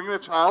anybody bringing a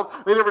child.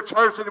 They never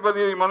charged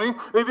anybody any money.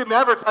 They didn't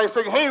advertise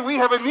saying, hey, we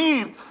have a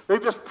need. They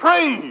just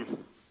prayed.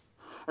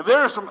 And there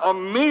are some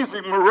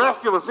amazing,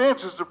 miraculous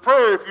answers to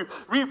prayer if you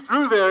read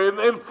through there, and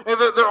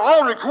they're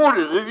all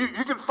recorded.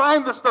 You can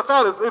find this stuff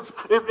out.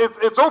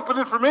 It's open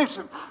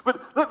information.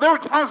 But there were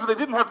times when they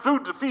didn't have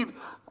food to feed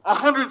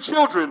 100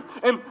 children,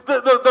 and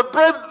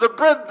the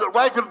bread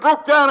wagon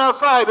broke down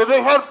outside, and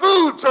they had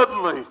food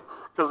suddenly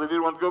because they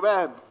didn't want to go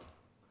bad.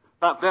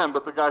 Not them,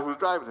 but the guy who was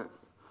driving it.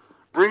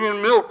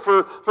 Bringing milk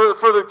for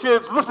the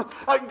kids. Listen,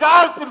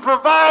 God can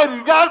provide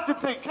and God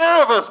can take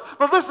care of us,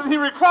 but listen, He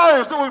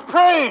requires that we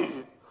pray.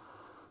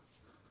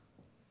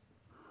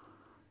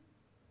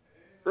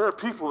 There are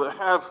people that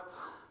have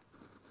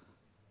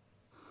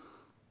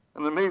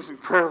an amazing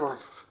prayer life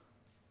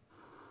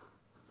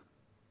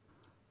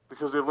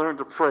because they learned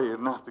to pray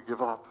and not to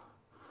give up.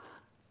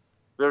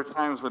 There are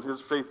times when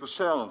his faith was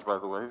challenged, by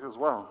the way, as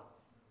well.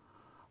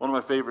 One of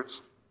my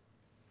favorites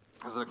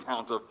is an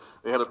account of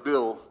they had a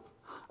bill,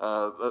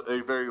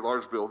 a very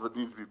large bill that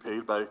needed to be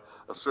paid by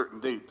a certain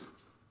date.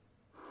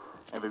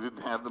 And they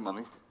didn't have the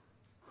money.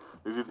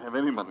 They didn't have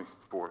any money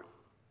for it.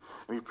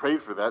 And he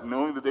prayed for that,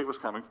 knowing the date was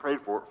coming,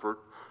 prayed for it for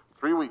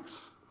 3 weeks.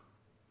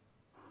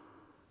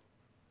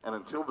 And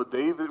until the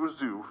day that it was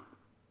due,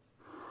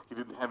 he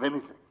didn't have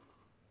anything.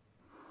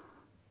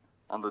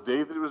 On the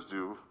day that it was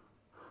due,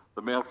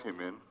 the mail came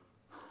in,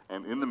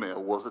 and in the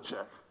mail was a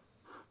check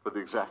for the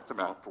exact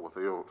amount for what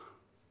they owed.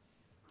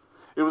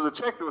 It was a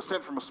check that was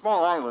sent from a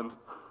small island,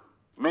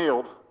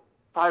 mailed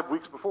 5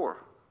 weeks before.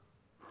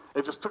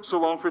 It just took so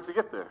long for it to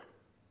get there.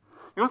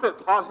 You know what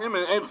that taught him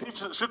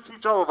and should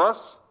teach all of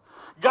us?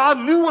 God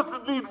knew what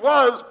the need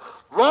was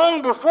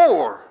long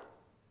before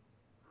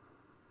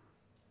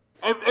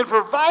and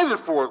provided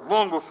for it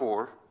long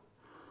before.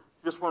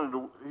 He just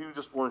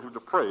wanted him to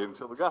pray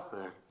until it got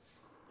there.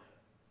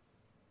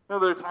 You know,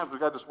 there are times where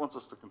God just wants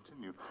us to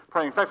continue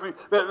praying. In fact, we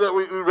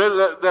read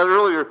that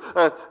earlier.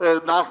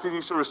 Knocking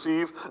you shall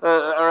receive,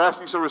 or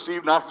asking you shall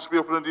receive, knocking shall be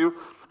opened unto you.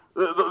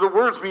 The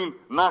words mean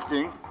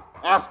knocking,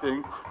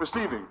 asking,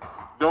 receiving.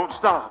 Don't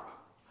stop.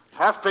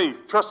 Have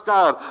faith. Trust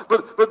God.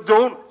 But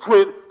don't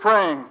quit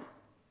praying.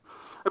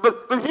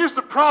 But here's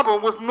the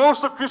problem with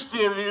most of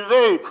Christianity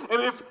today,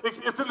 and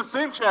it's in the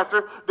same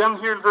chapter down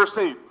here in verse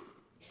 8.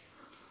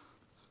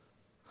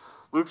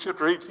 Luke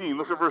chapter 18,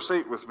 look at verse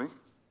 8 with me.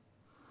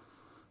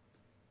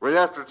 Right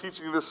after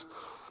teaching this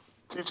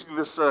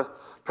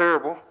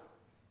parable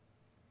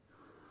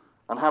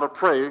on how to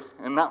pray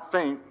and not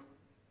faint,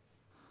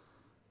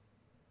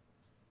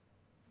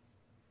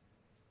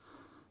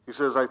 he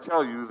says, I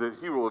tell you that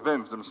he will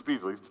avenge them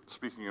speedily,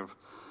 speaking of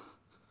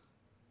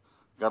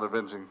God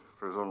avenging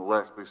for his own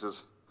elect. But he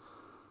says,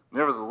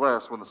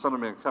 nevertheless, when the Son of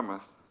Man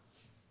cometh,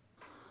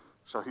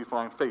 shall he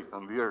find faith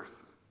on the earth.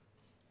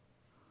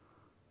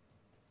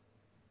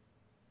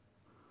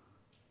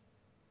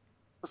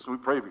 Listen, we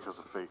pray because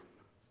of faith.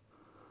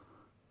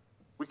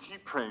 We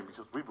keep praying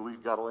because we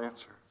believe God will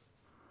answer.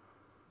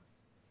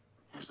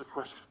 Here's the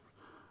question.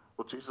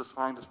 Will Jesus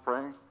find us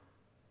praying?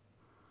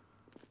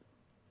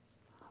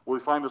 Will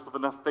he find us with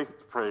enough faith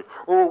to pray?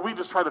 Or will we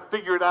just try to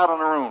figure it out on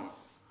our own?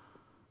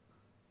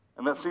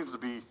 And that seems to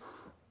be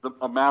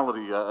a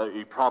malady,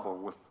 a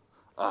problem with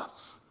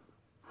us.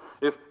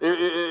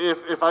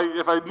 If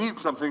I need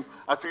something,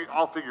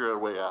 I'll figure a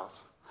way out.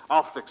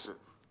 I'll fix it.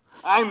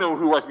 I know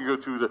who I can go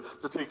to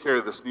take care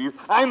of this need.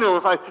 I know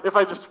if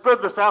I just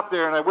spread this out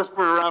there and I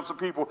whisper it around some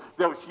people,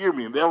 they'll hear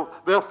me and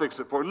they'll fix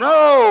it for me.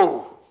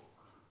 No!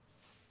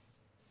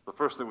 The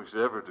first thing we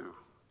should ever do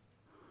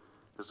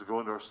is to go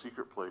into our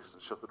secret place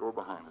and shut the door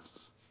behind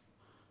us.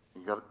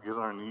 And get on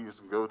our knees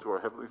and go to our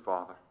Heavenly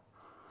Father,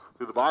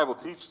 who the Bible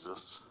teaches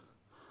us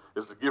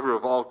is the giver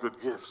of all good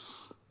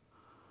gifts,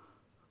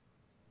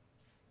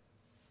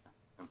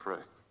 and pray.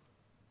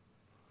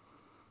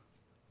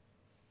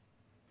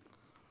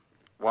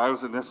 Why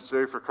was it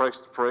necessary for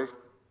Christ to pray?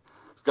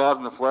 God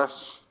in the flesh.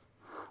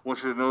 I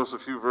want you to notice a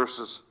few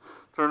verses.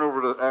 Turn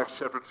over to Acts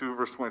chapter 2,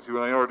 verse 22.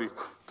 And I already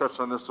touched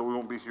on this, so we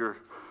won't be here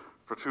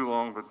for too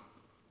long, but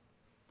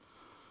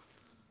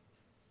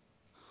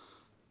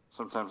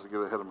sometimes I get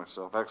ahead of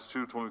myself. Acts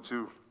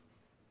 2:22.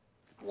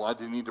 Why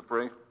do you need to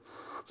pray? It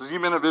says, ye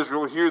men of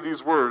Israel, hear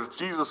these words.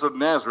 Jesus of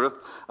Nazareth,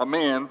 a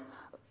man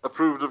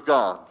approved of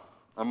God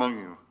among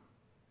you.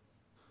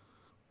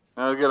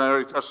 Now again, I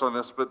already touched on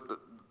this, but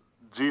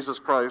Jesus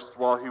Christ,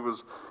 while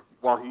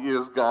he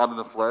is God in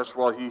the flesh,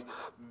 while he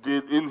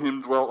did in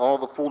him dwell all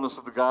the fullness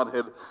of the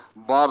Godhead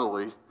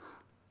bodily,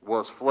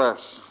 was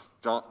flesh.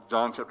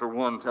 John chapter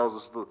 1 tells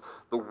us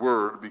the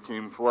Word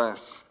became flesh.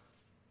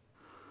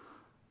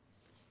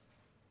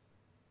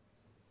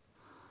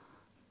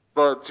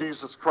 But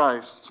Jesus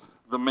Christ,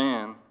 the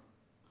man,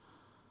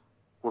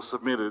 was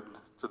submitted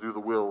to do the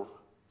will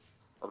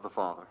of the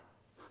Father.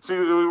 See,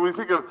 we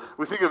think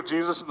of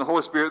Jesus and the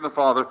Holy Spirit and the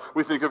Father.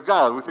 We think of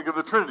God. We think of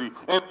the Trinity,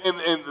 and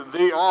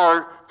they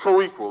are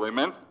co-equal.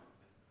 Amen.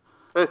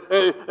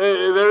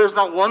 There is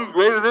not one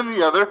greater than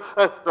the other.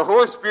 The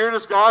Holy Spirit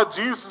is God,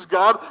 Jesus is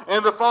God,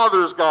 and the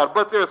Father is God.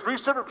 But there are three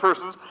separate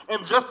persons,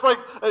 and just like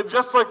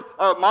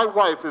my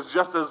wife is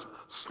just as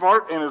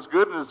smart and as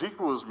good and as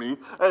equal as me,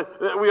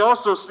 we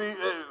also see,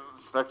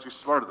 actually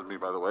smarter than me,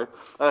 by the way,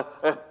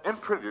 and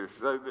prettier,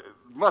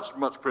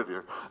 much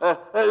prettier.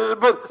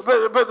 But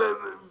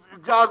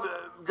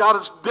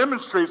God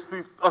demonstrates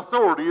the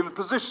authority and the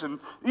position,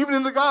 even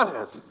in the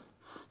Godhead.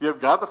 You have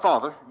God the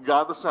Father,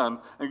 God the Son,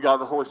 and God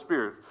the Holy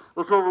Spirit.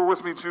 Look over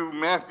with me to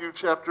Matthew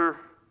chapter,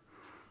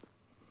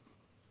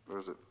 where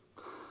is it?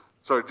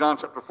 Sorry, John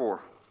chapter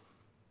 4.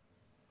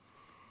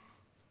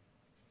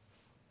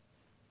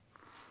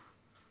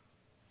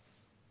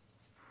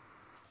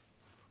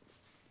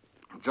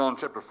 John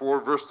chapter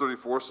 4, verse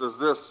 34 says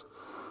this,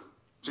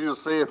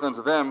 Jesus saith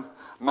unto them,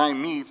 my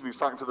meat, and he's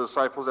talking to the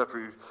disciples after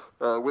he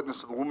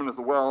witnessed to the woman at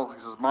the well, he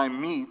says, my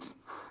meat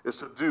is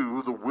to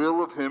do the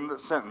will of him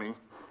that sent me,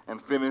 and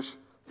finish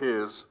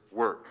his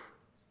work.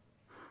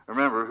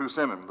 Remember, who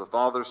sent him? The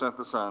Father sent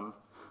the Son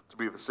to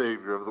be the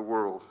Savior of the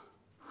world.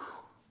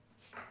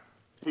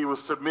 He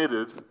was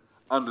submitted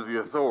under the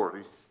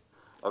authority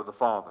of the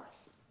Father.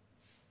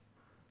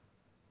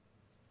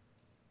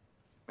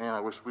 Man, I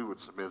wish we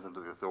would submit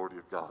under the authority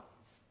of God.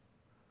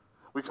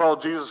 We call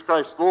Jesus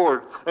Christ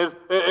Lord. And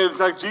in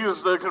fact,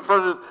 Jesus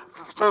confronted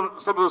some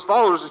of his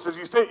followers. He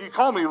says, you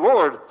call me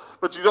Lord,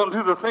 but you don't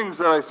do the things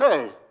that I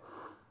say.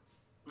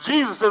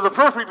 Jesus is a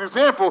perfect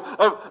example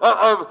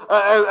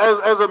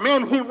as a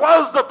man. He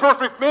was the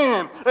perfect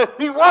man.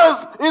 He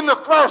was in the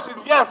flesh,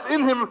 and yes,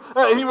 in him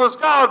he was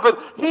God,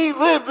 but he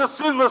lived a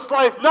sinless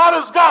life, not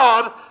as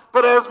God,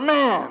 but as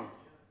man.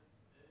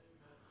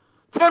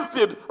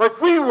 Tempted like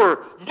we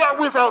were, yet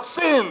without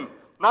sin.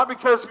 Not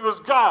because he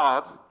was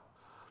God,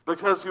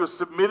 because he was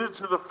submitted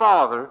to the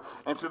Father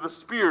and to the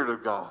Spirit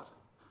of God.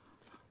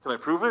 Can I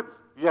prove it?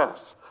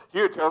 Yes.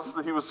 Here it tells us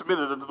that he was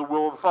submitted unto the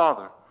will of the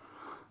Father.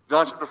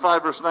 John chapter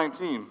 5, verse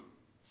 19. It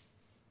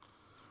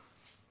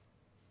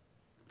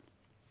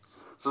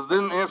says,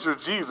 then answered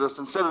Jesus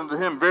and said unto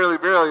him, verily,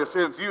 verily, I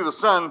say unto you, the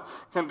Son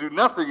can do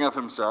nothing of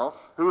himself.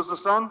 Who is the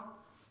Son?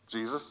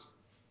 Jesus.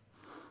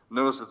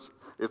 Notice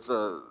it's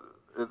a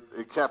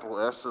capital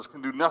S, says,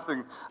 can do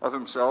nothing of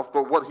himself,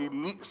 but what he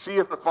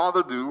seeth the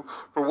Father do,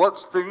 for what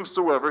things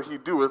soever he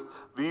doeth,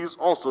 these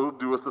also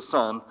doeth the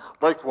Son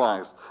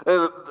likewise.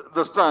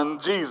 The Son,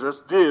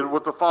 Jesus, did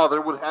what the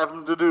Father would have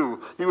him to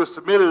do. He was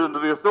submitted unto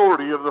the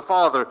authority of the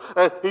Father.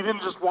 He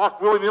didn't just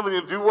walk willy-nilly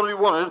and do what he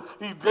wanted.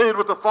 He did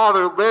what the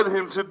Father led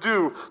him to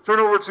do. Turn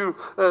over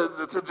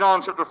to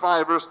John chapter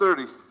 5, verse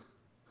 30.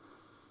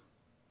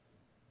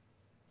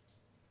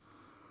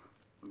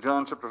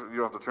 John chapter,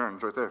 you don't have to turn,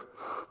 it's right there.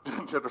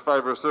 John chapter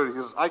 5, verse 30,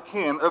 he says, I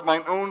can of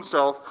mine own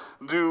self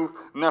do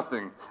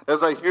nothing.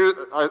 As I hear,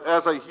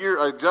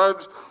 I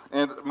judge,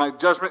 and my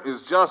judgment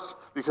is just,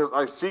 because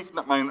I seek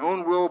not mine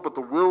own will, but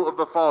the will of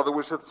the Father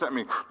which hath sent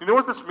me. You know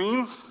what this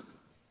means?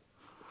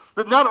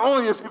 That not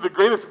only is he the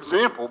greatest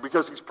example,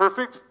 because he's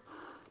perfect,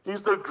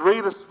 he's the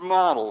greatest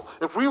model.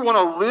 If we want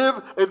to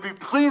live and be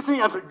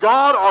pleasing unto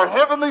God, our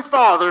Heavenly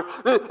Father,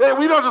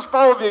 we don't just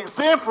follow the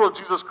example of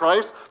Jesus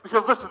Christ,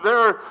 because listen, there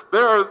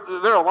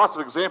are lots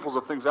of examples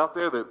of things out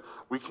there that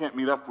we can't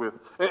meet up with.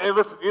 And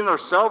listen, in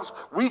ourselves,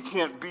 we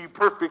can't be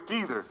perfect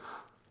either.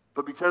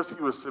 But because he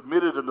was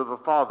submitted unto the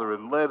Father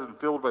and led and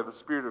filled by the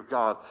Spirit of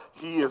God,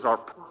 he is our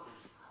perfect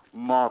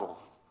model.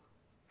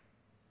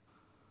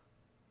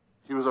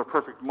 He was our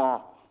perfect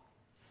model.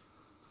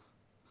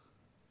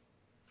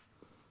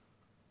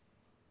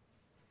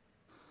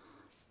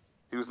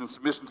 He was in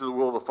submission to the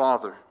will of the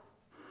Father,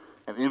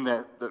 and in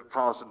that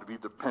caused him to be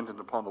dependent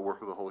upon the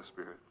work of the Holy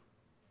Spirit.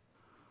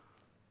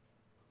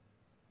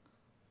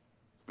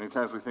 Many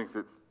times we think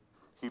that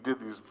he did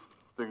these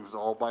things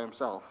all by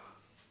himself.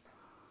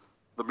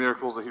 The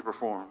miracles that he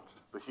performed,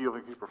 the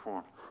healing he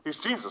performed. He's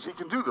Jesus. He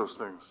can do those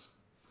things.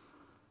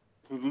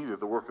 He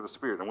needed the work of the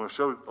Spirit. I'm going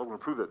to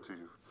prove that to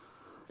you.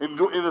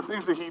 In the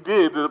things that he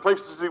did, in the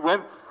places he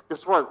went,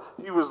 guess what?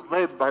 He was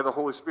led by the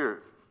Holy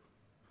Spirit.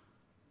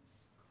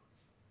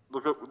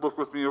 Look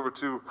with me over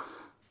to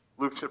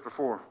Luke chapter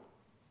 4.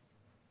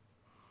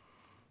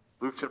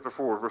 Luke chapter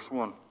 4, verse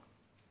 1.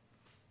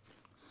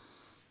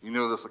 You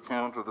know this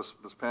account or this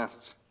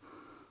passage.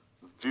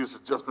 Jesus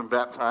had just been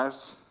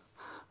baptized.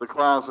 The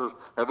clouds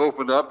have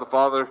opened up. The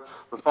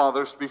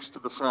Father speaks to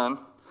the Son,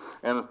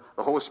 and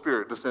the Holy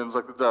Spirit descends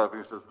like a dove.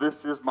 He says,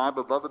 this is my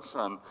beloved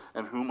Son,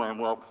 in whom I am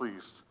well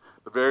pleased.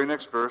 The very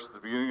next verse, at the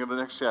beginning of the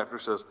next chapter,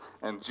 says,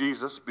 and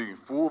Jesus, being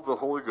full of the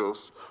Holy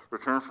Ghost,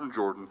 returned from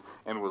Jordan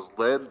and was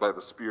led by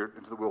the Spirit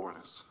into the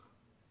wilderness.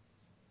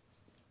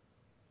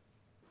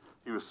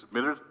 He was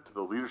submitted to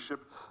the leadership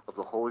of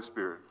the Holy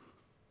Spirit.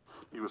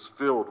 He was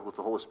filled with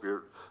the Holy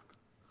Spirit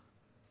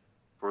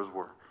for his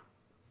work.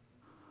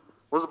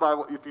 What does the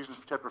Bible, Ephesians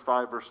chapter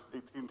 5, verse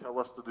 18, tell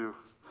us to do?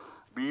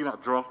 Be ye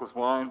not drunk with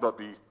wine, but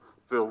be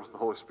filled with the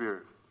Holy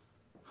Spirit.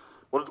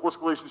 What's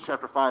Galatians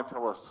chapter 5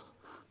 tell us?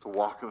 To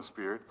walk in the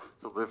Spirit,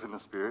 to live in the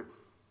Spirit.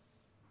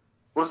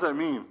 What does that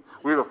mean?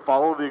 We're to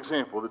follow the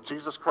example that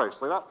Jesus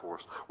Christ laid out for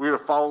us. We're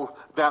to follow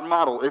that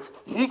model. If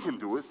he can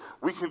do it,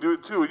 we can do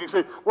it too. And you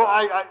say, well,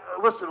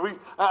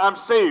 I'm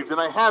saved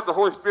and I have the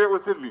Holy Spirit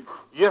within me.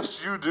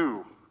 Yes, you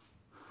do.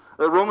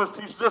 Romans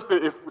teaches us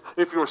that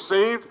if you're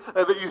saved,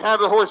 that you have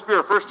the Holy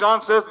Spirit. 1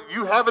 John says that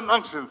you have an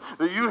unction,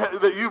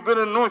 that you've been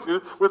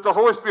anointed with the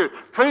Holy Spirit.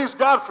 Praise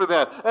God for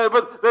that.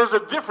 But there's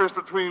a difference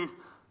between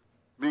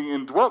being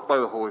indwelt by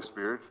the Holy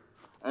Spirit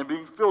and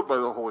being filled by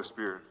the Holy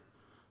Spirit.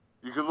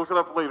 You can look it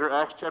up later,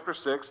 Acts chapter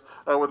 6,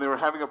 when they were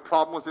having a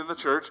problem within the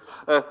church.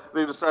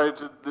 They decided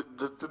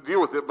to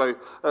deal with it by,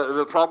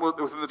 the problem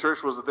within the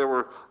church was that there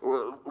were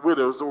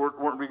widows that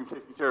weren't being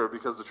taken care of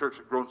because the church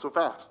had grown so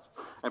fast.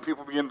 And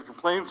people began to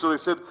complain, so they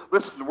said,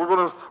 listen, we're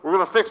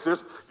gonna fix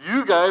this.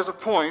 You guys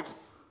appoint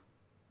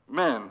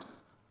men,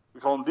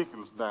 we call them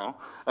deacons now,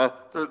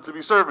 to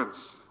be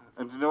servants.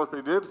 And do you know what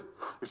they did?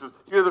 They said,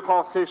 here are the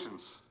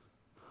qualifications.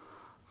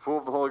 Full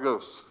of the Holy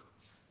Ghost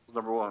is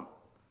number one.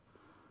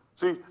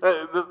 See,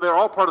 they're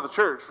all part of the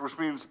church, which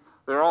means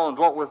they're all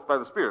indwelt with by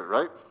the Spirit,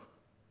 right?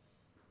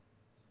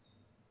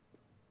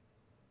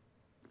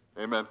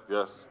 Amen,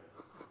 yes.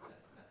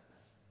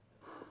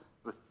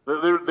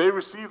 They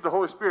received the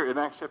Holy Spirit in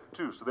Acts chapter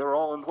 2, so they were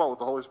all indwelt with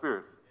the Holy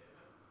Spirit.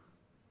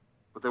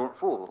 But they weren't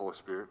full of the Holy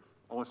Spirit.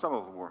 Only some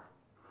of them were.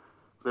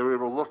 They were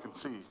able to look and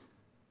see.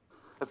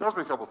 It tells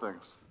me a couple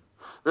things.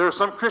 There are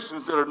some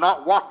Christians that are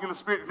not walking in the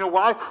Spirit. You know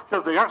why?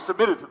 Because they aren't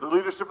submitted to the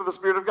leadership of the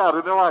Spirit of God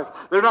in their life.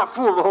 They're not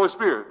full of the Holy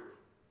Spirit.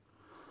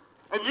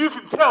 And you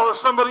can tell if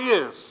somebody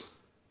is.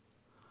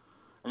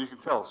 And you can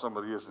tell if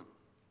somebody isn't.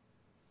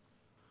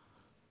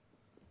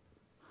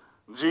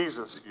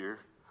 Jesus here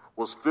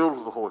was filled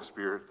with the Holy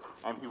Spirit,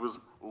 and he was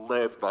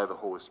led by the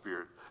Holy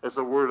Spirit. It's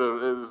a word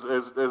of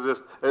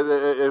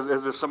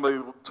as if somebody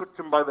took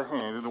him by the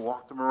hand and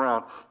walked him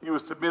around. He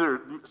was submitted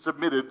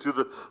to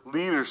the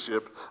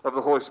leadership of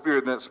the Holy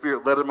Spirit, and that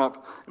Spirit led him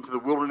up into the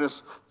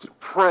wilderness to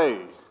pray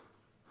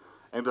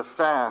and to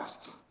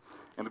fast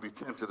and to be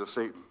tempted of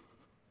Satan.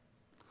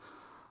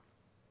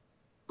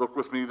 Look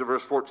with me to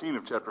verse 14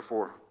 of chapter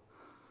 4.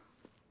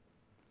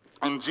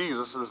 And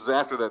Jesus, this is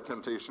after that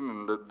temptation,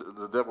 and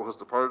the devil has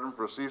departed him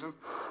for a season.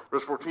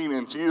 Verse 14,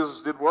 and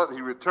Jesus did what?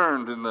 He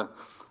returned in the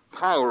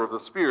power of the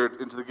Spirit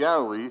into the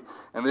Galilee,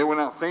 and there went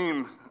out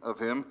fame of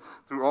him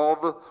through all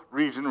the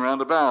region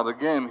round about.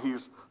 Again,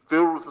 he's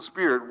filled with the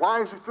Spirit.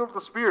 Why is he filled with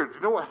the Spirit? Do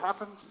you know what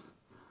happens?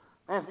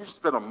 Man, he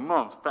spent a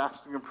month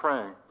fasting and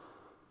praying.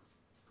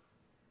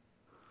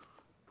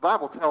 The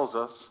Bible tells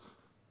us,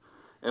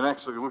 and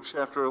actually Luke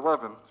chapter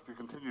 11, if you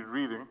continue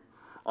reading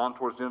on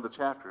towards the end of the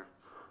chapter,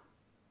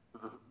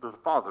 the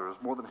Father is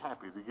more than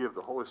happy to give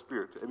the Holy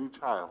Spirit to any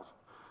child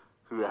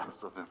who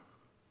asks of him.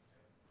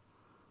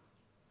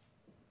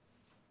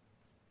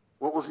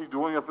 What was he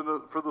doing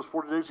for those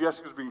 40 days? Yes,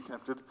 he was being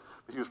tempted,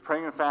 but he was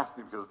praying and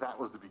fasting because that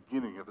was the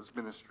beginning of his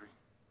ministry.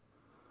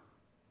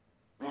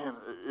 Man,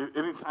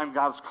 anytime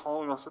God's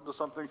calling us into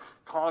something,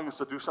 calling us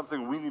to do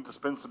something, we need to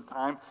spend some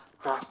time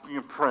fasting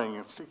and praying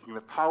and seeking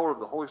the power of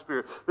the Holy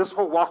Spirit. This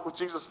whole Walk with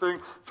Jesus thing,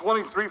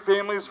 23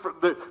 families,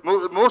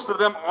 most of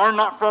them are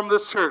not from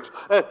this church.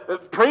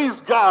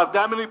 Praise God,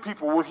 that many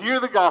people will hear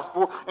the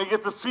gospel and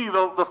get to see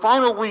the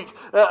final week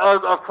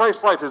of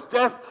Christ's life, his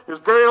death, his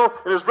burial,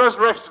 and his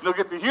resurrection. They'll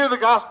get to hear the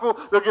gospel.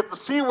 They'll get to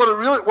see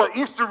what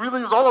Easter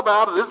really is all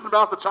about. It isn't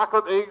about the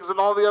chocolate eggs and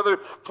all the other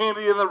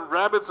candy and the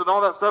rabbits and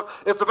all that stuff.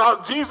 It's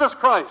about Jesus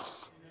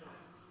Christ.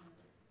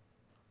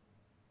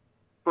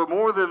 But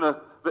more than the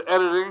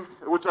editing,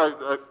 which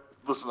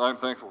listen, I'm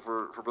thankful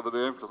for Brother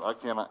Dan because I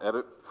cannot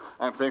edit.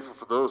 I'm thankful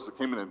for those that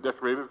came in and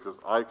decorated because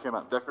I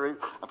cannot decorate.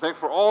 I'm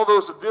thankful for all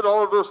those that did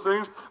all of those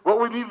things. What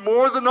we need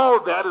more than all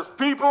of that is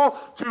people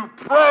to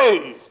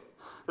pray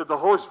that the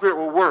Holy Spirit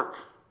will work.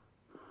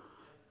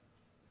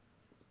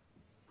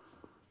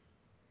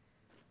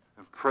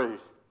 And pray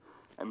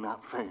and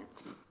not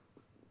faint.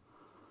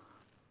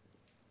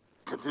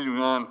 Continuing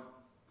on,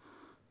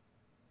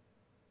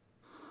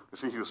 you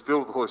see, he was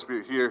filled with the Holy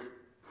Spirit here.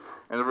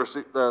 And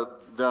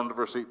down to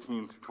verse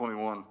 18 through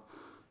 21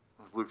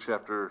 of Luke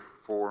chapter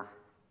 4.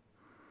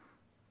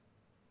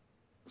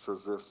 It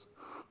says this,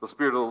 the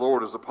Spirit of the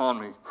Lord is upon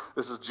me.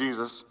 This is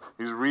Jesus.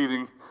 He's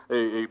reading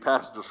a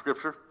passage of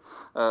Scripture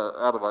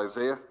out of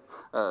Isaiah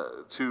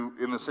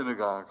in the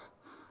synagogue.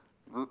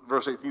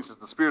 Verse 18 says,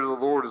 the Spirit of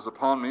the Lord is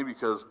upon me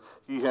because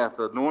he hath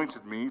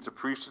anointed me to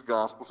preach the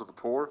gospel to the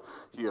poor.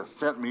 He hath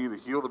sent me to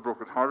heal the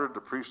brokenhearted,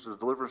 to preach the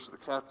deliverance to the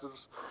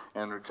captives,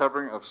 and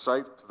recovering of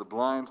sight to the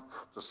blind,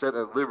 to set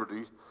at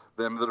liberty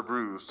them that are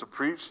bruised, to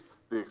preach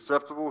the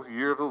acceptable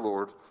year of the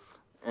Lord.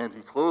 And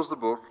he closed the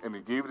book, and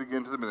he gave it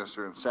again to the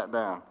minister, and sat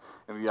down.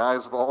 And the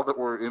eyes of all that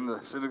were in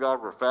the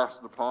synagogue were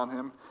fastened upon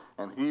him.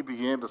 And he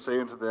began to say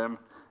unto them,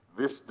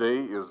 this day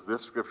is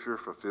this scripture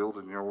fulfilled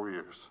in your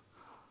ears.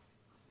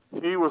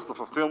 He was the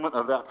fulfillment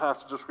of that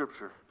passage of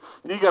Scripture.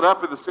 He got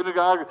up in the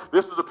synagogue.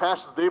 This was a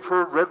passage they've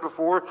heard read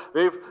before.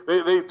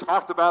 They've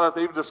talked about it.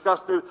 They've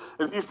discussed it.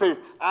 And he said,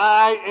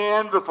 I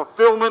am the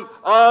fulfillment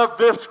of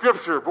this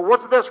scripture. But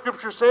what did that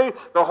scripture say?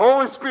 The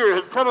Holy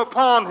Spirit had come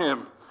upon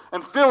him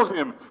and filled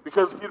him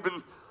because he had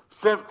been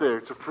sent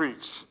there to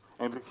preach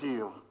and to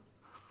heal.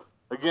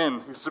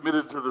 Again, he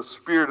submitted to the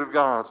Spirit of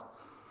God.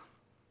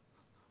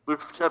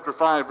 Luke chapter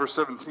 5, verse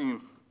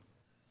 17.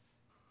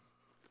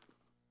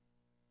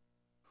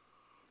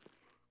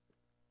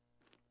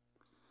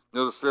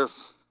 Notice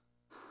this.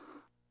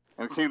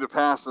 And it came to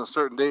pass on a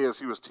certain day as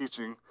he was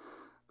teaching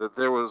that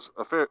there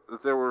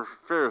were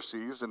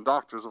Pharisees and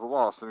doctors of the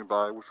law sitting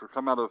by, which were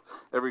come out of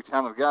every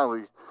town of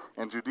Galilee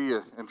and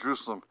Judea and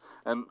Jerusalem.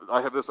 And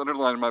I have this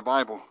underlined in my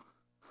Bible.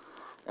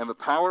 And the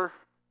power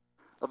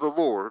of the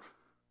Lord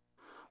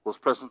was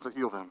present to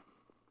heal them.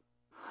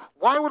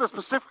 Why would it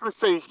specifically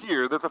say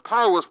here that the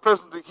power was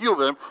present to heal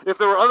them if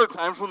there were other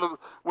times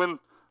when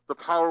the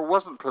power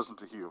wasn't present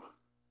to heal?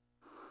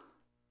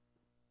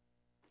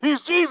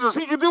 He's Jesus.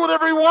 He could do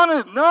whatever he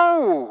wanted.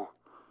 No.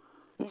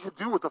 He could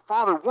do what the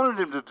Father wanted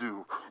him to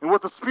do and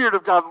what the Spirit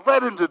of God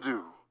led him to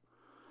do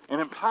and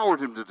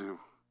empowered him to do.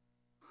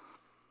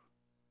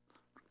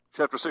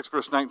 Chapter 6,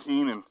 verse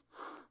 19, and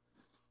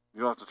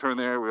you don't have to turn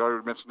there. We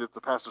already mentioned it, the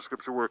passage of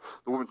Scripture where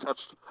the woman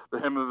touched the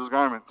hem of his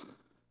garment.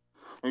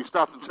 And he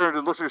stopped and turned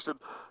and looked at her and said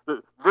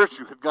that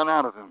virtue had gone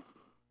out of him.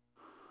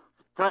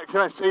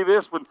 Can I say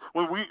this? When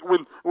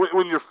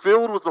you're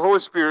filled with the Holy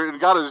Spirit and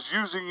God is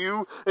using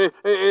you and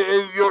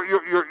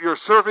you're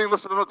serving.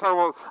 Listen, I'm not talking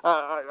about.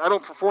 I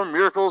don't perform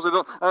miracles.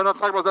 I'm not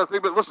talking about that thing.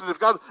 But listen, if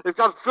God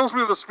fills me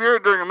with the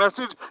Spirit during a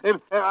message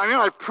and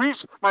I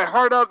preach my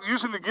heart out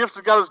using the gifts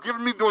that God has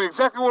given me, doing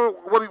exactly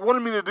what He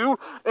wanted me to do,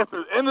 at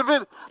the end of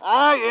it,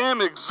 I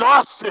am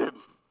exhausted.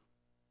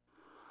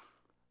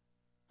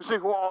 You say,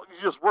 well,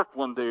 you just work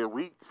one day a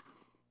week.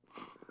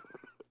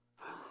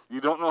 You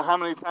don't know how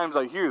many times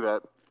I hear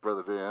that,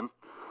 Brother Dan.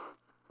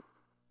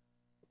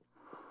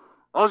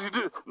 All you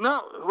do,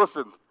 no,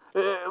 listen,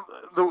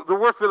 the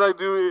work that I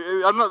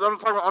do, I'm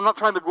not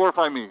trying to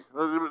glorify me.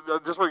 I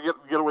just want to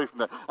get away from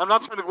that. I'm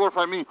not trying to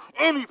glorify me.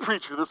 Any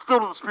preacher that's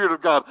filled with the Spirit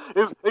of God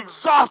is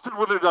exhausted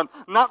when they're done.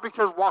 Not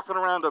because walking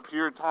around up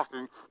here and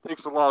talking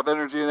takes a lot of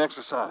energy and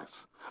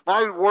exercise.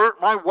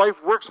 My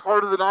wife works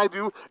harder than I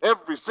do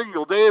every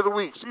single day of the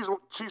week.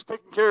 She's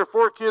taking care of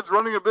 4 kids,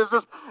 running a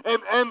business,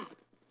 and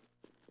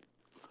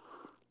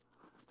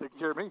taking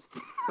care of me.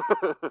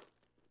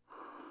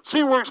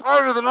 She works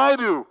harder than I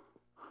do.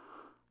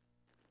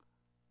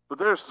 But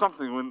there's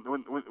something when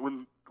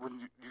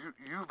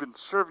you've been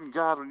serving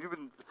God,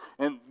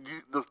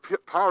 the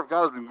power of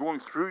God has been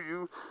going through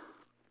you,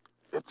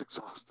 it's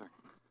exhausting.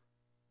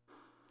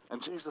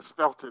 And Jesus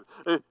felt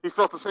it. He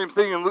felt the same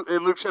thing in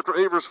Luke chapter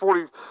 8, verse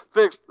 46.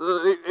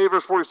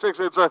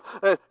 It's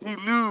he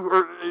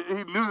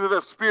knew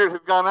that spirit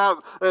had gone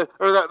out,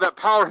 or that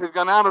power had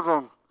gone out of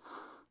him.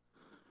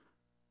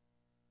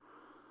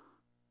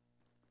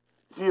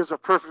 He is a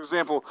perfect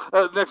example.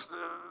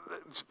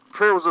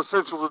 Prayer was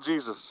essential to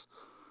Jesus.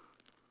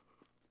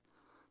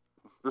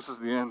 This is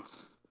the end.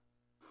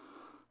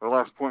 Our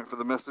last point for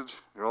the message.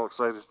 You're all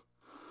excited.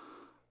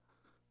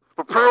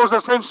 But prayer was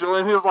essential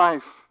in his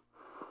life.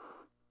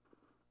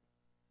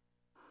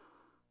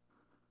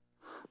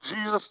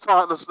 Jesus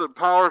taught us that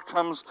power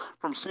comes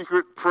from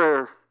secret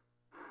prayer.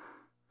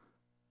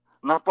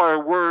 Not by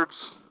our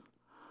words,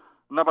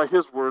 not by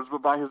his words,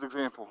 but by his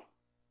example.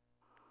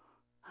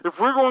 If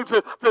we're going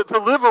to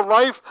live a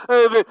life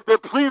that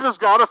pleases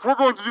God, if we're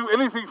going to do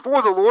anything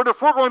for the Lord,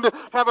 if we're going to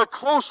have a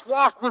close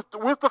walk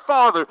with the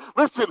Father,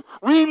 listen,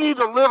 we need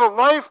to live a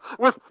life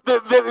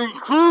that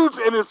includes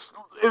and is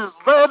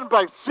led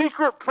by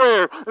secret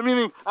prayer.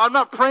 Meaning, I'm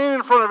not praying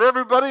in front of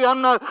everybody.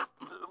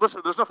 Listen,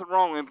 there's nothing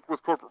wrong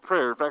with corporate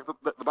prayer. In fact,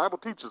 the Bible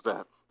teaches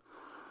that.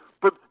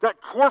 But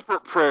that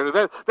corporate prayer,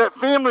 that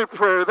family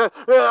prayer,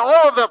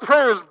 all of that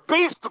prayer is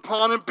based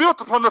upon and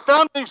built upon the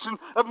foundation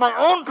of my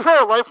own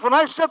prayer life when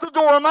I shut the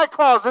door in my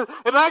closet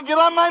and I get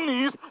on my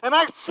knees and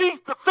I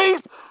seek the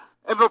face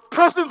and the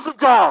presence of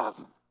God.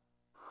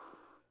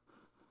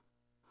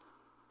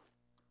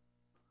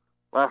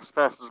 Last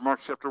passage,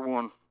 Mark chapter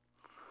 1,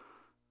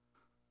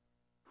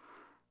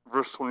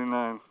 verse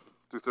 29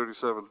 through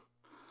 37.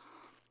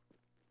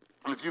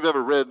 And if you've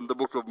ever read in the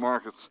book of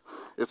Mark,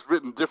 it's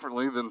written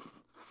differently than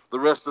the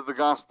rest of the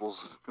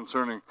Gospels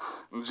concerning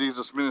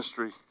Jesus'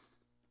 ministry.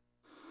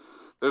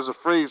 There's a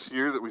phrase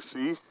here that we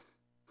see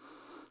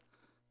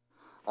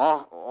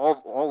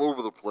all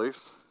over the place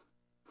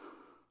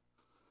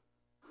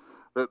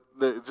that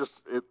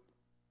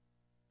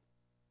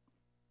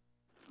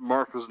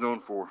Mark was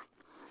known for.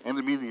 And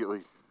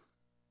immediately,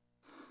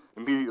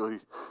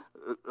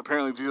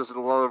 apparently Jesus did a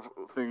lot of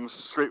things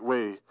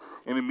straightway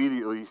and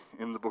immediately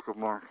in the book of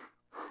Mark.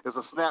 It's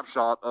a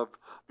snapshot of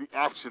the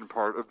action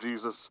part of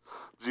Jesus'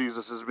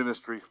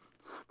 ministry.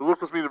 But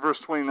look with me to verse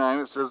 29.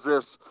 It says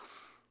this,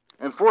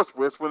 and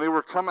forthwith, when they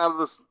were come out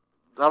of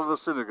the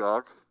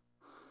synagogue,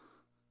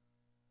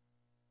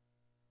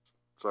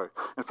 Sorry.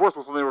 And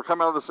forthwith, when they were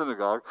come out of the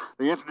synagogue,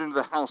 they entered into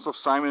the house of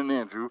Simon and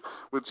Andrew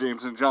with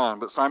James and John.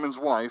 But Simon's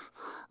wife,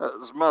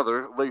 his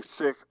mother, lay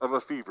sick of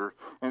a fever,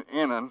 and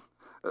Anon,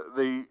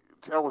 they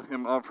tell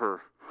him of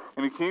her.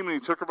 And he came and he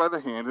took her by the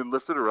hand and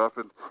lifted her up,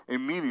 and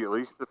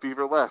immediately the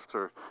fever left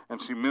her,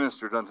 and she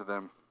ministered unto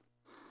them.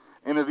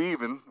 And at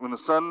even, when the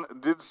sun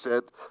did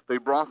set, they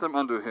brought them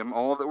unto him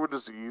all that were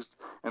diseased,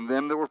 and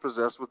them that were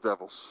possessed with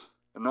devils.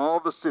 And all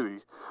the city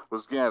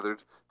was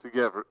gathered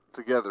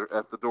together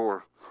at the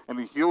door. And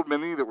he healed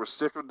many that were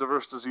sick of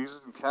diverse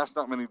diseases, and cast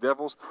out many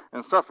devils,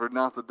 and suffered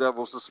not the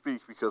devils to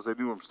speak, because they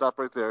knew him. Stop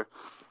right there.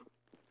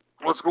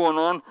 What's going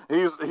on?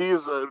 He's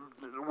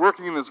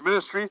working in his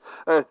ministry.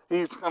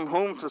 He's come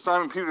home to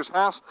Simon Peter's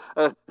house.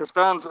 Has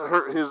found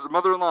his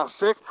mother-in-law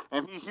sick,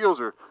 and he heals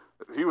her.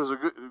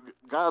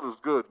 God was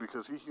good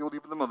because he healed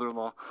even the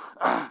mother-in-law.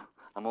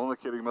 I'm only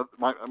kidding.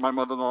 My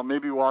mother-in-law may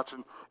be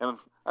watching, and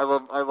I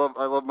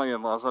love my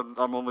in-laws.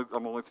 I'm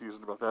only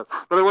teasing about that.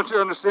 But I want you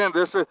to understand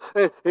this.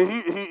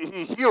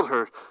 He healed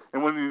her,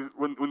 and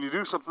when you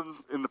do something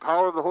in the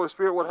power of the Holy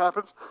Spirit, what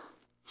happens?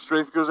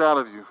 Strength goes out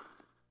of you.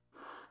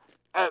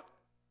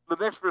 The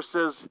next verse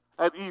says,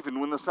 at even,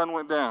 when the sun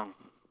went down,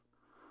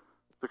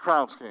 the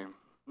crowds came.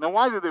 Now,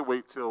 why did they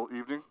wait till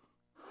evening?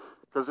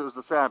 Because it was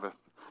the Sabbath.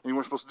 And you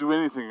weren't supposed to do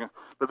anything.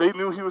 But they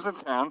knew he was in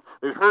town.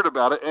 They heard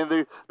about it, and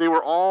they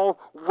were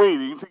all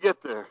waiting to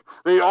get there.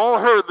 They all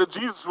heard that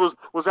Jesus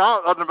was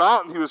out and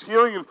about, and he was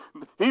healing,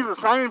 and he's at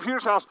Simon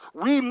Peter's house.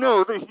 We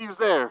know that he's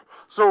there.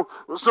 So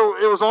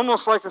it was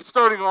almost like a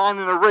starting line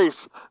in a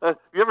race.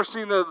 You ever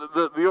seen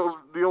the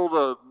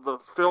old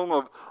film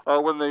of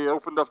when they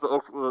opened up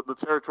the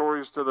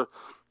territories to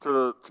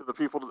the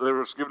people that they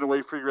were giving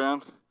away free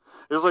ground?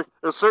 It was like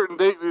a certain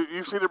date.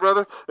 You've seen it,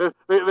 brother.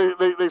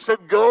 They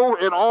said go,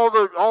 and all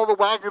the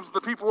wagons, and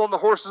the people on the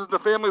horses, and the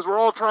families were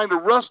all trying to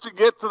rush to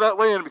get to that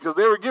land because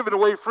they were giving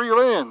away free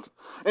land.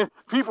 And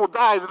people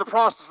died in the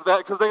process of that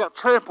because they got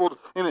trampled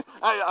in it.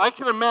 I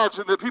can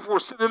imagine that people were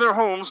sitting in their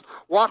homes,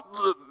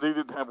 they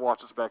didn't have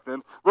watches back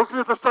then, looking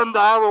at the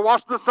sundial or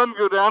watching the sun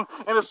go down,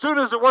 and as soon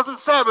as it wasn't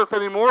Sabbath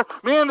anymore,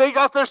 man, they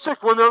got their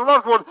sick one, their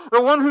loved one,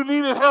 the one who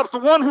needed help, the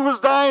one who was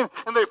dying,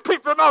 and they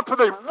picked them up and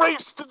they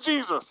raced to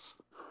Jesus.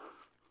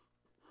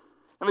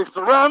 And they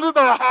surrounded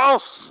the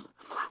house,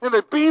 and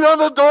they beat on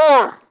the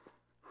door.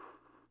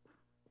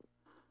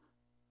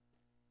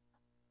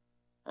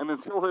 And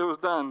until it was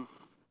done,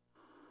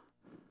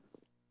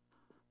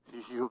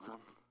 he healed them.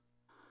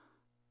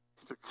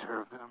 He took care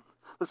of them.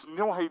 Listen, you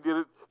know why he did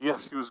it?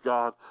 Yes, he was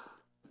God.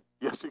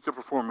 Yes, he could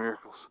perform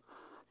miracles.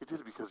 He did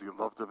it because he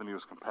loved them and he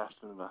was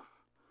compassionate enough.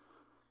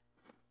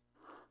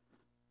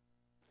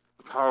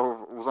 The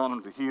power was on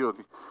him to heal.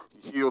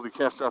 He healed, he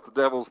cast out the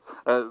devils,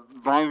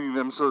 binding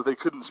them so that they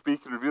couldn't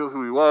speak and reveal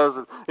who he was.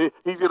 And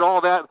he did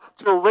all that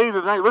till late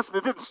at night. Listen,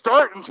 it didn't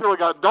start until it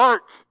got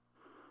dark.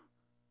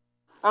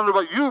 I don't know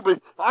about you, but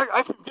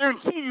I can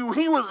guarantee you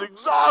he was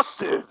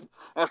exhausted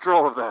after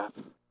all of that.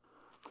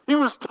 He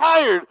was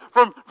tired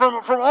from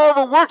all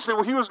the works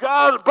that he was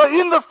God, but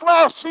in the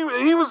flesh,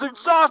 he was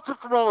exhausted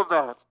from all of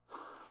that.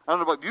 I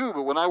don't know about you,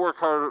 but when I work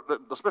hard,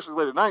 especially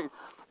late at night,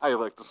 I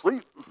like to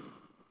sleep.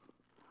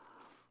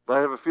 But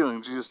I have a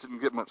feeling Jesus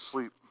didn't get much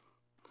sleep.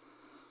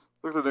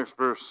 Look at the next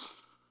verse.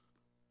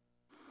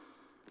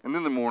 And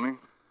in the morning,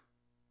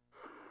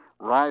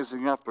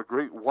 rising up a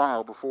great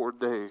while before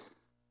day,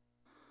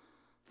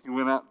 he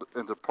went out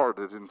and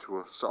departed into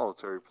a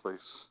solitary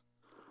place,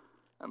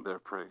 and there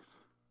prayed.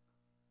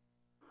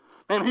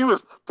 And he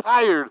was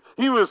tired.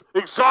 He was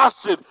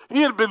exhausted.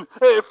 He had been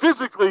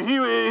physically, he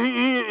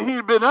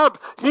had been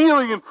up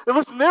healing. And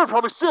listen, they were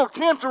probably still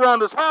camped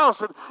around his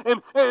house.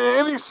 And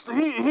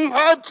he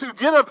had to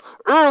get up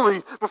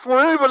early before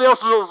anybody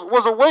else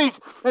was awake.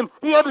 And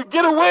he had to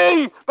get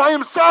away by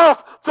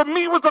himself to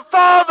meet with the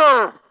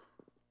Father.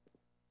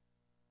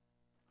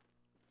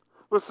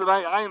 Listen,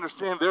 I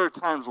understand there are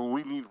times when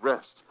we need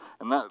rest.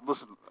 And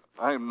listen,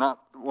 I am not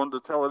one to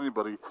tell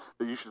anybody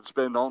that you should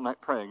spend all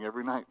night praying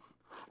every night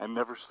and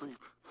never sleep,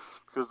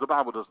 because the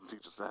Bible doesn't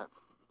teach us that.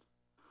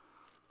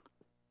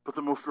 But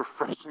the most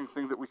refreshing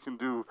thing that we can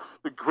do,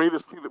 the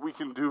greatest thing that we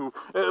can do,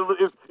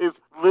 is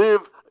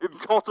live and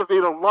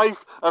cultivate a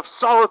life of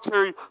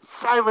solitary,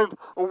 silent,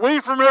 away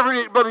from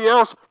everybody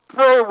else,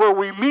 prayer where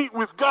we meet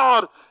with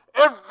God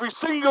every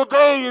single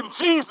day, and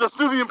Jesus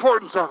knew the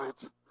importance of it.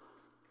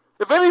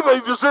 If anybody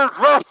deserved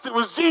rest, it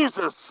was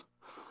Jesus.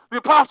 The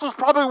apostles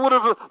probably would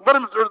have let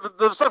him, or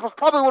the disciples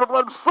probably would have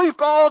let him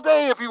sleep all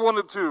day if he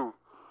wanted to.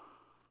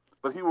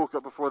 But he woke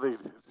up before they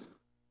did.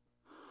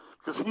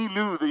 Because he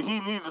knew that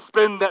he needed to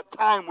spend that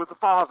time with the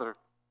Father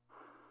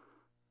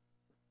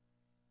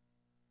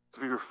to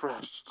be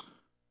refreshed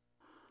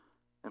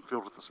and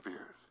filled with the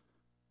Spirit.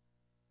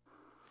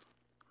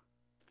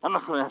 I'm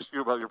not going to ask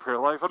you about your prayer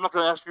life. I'm not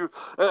going to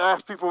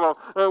ask people about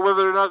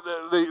whether or not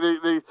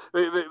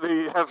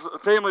they have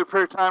family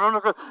prayer time. I'm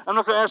not going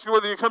to ask you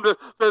whether you come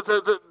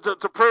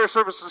to prayer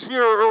services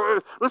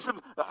here. Listen,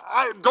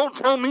 don't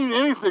tell me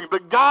anything,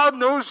 but God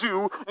knows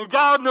you, and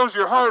God knows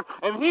your heart,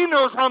 and He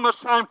knows how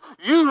much time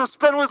you have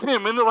spent with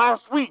Him in the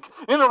last week,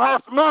 in the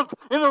last month,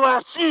 in the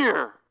last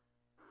year.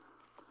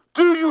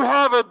 Do you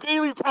have a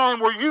daily time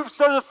where you've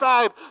set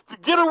aside to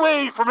get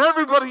away from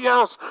everybody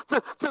else,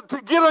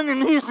 to get on your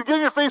knees, to get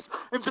on your face,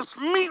 and just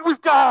meet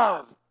with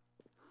God?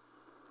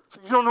 So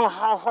you don't know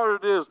how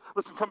hard it is.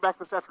 Listen, come back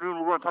this afternoon.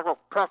 We're going to talk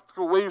about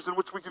practical ways in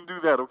which we can do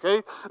that,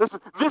 okay? Listen,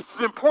 this is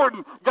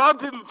important. God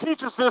didn't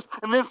teach us this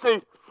and then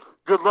say,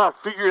 good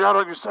luck, figure it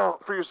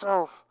out for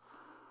yourself.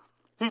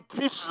 He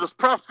teaches us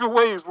practical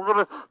ways. We're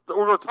going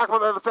to talk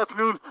about that this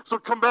afternoon. So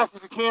come back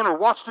if you can, or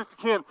watch it if you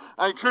can.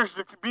 I encourage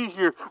you to be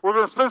here. We're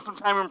going to spend some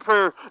time in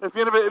prayer at the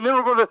end of it, and then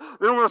we're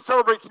going to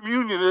celebrate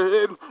communion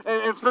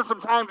and spend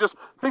some time just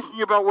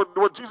thinking about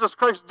what Jesus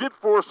Christ did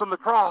for us on the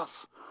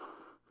cross,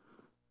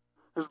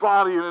 His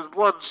body and His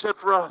blood shed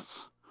for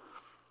us.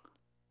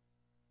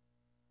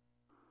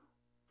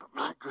 But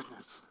my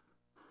goodness,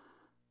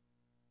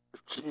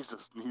 if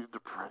Jesus needed to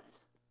pray,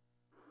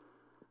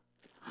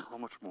 how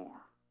much more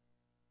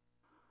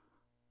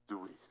do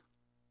we?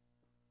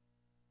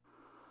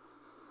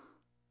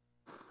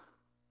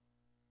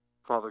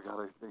 Father God,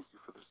 I thank you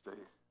for this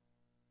day.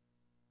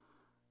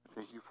 I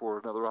thank you for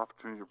another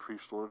opportunity to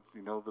preach, Lord.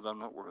 You know that I'm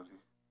not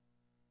worthy.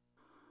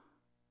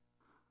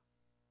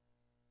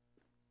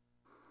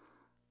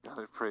 God,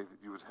 I pray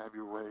that you would have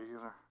your way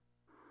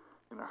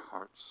in our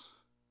hearts.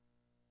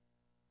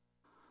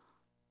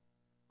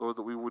 Lord,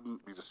 that we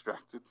wouldn't be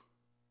distracted.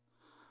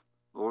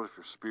 Lord, if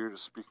your Spirit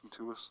is speaking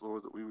to us,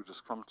 Lord, that we would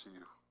just come to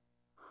you.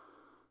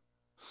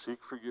 Seek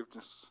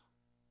forgiveness.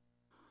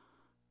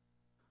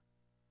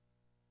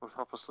 Lord,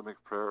 help us to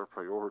make prayer a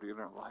priority in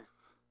our life.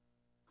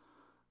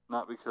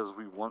 Not because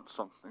we want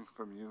something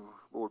from you,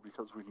 Lord,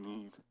 because we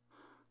need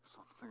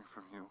something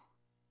from you.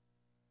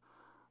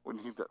 We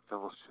need that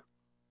fellowship.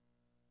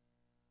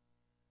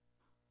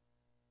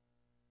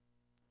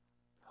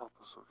 Help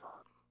us, oh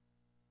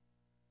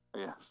God.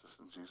 I ask this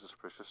in Jesus'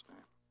 precious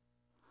name.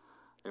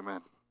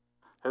 Amen.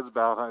 Heads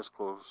bowed, eyes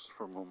closed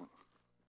for a moment.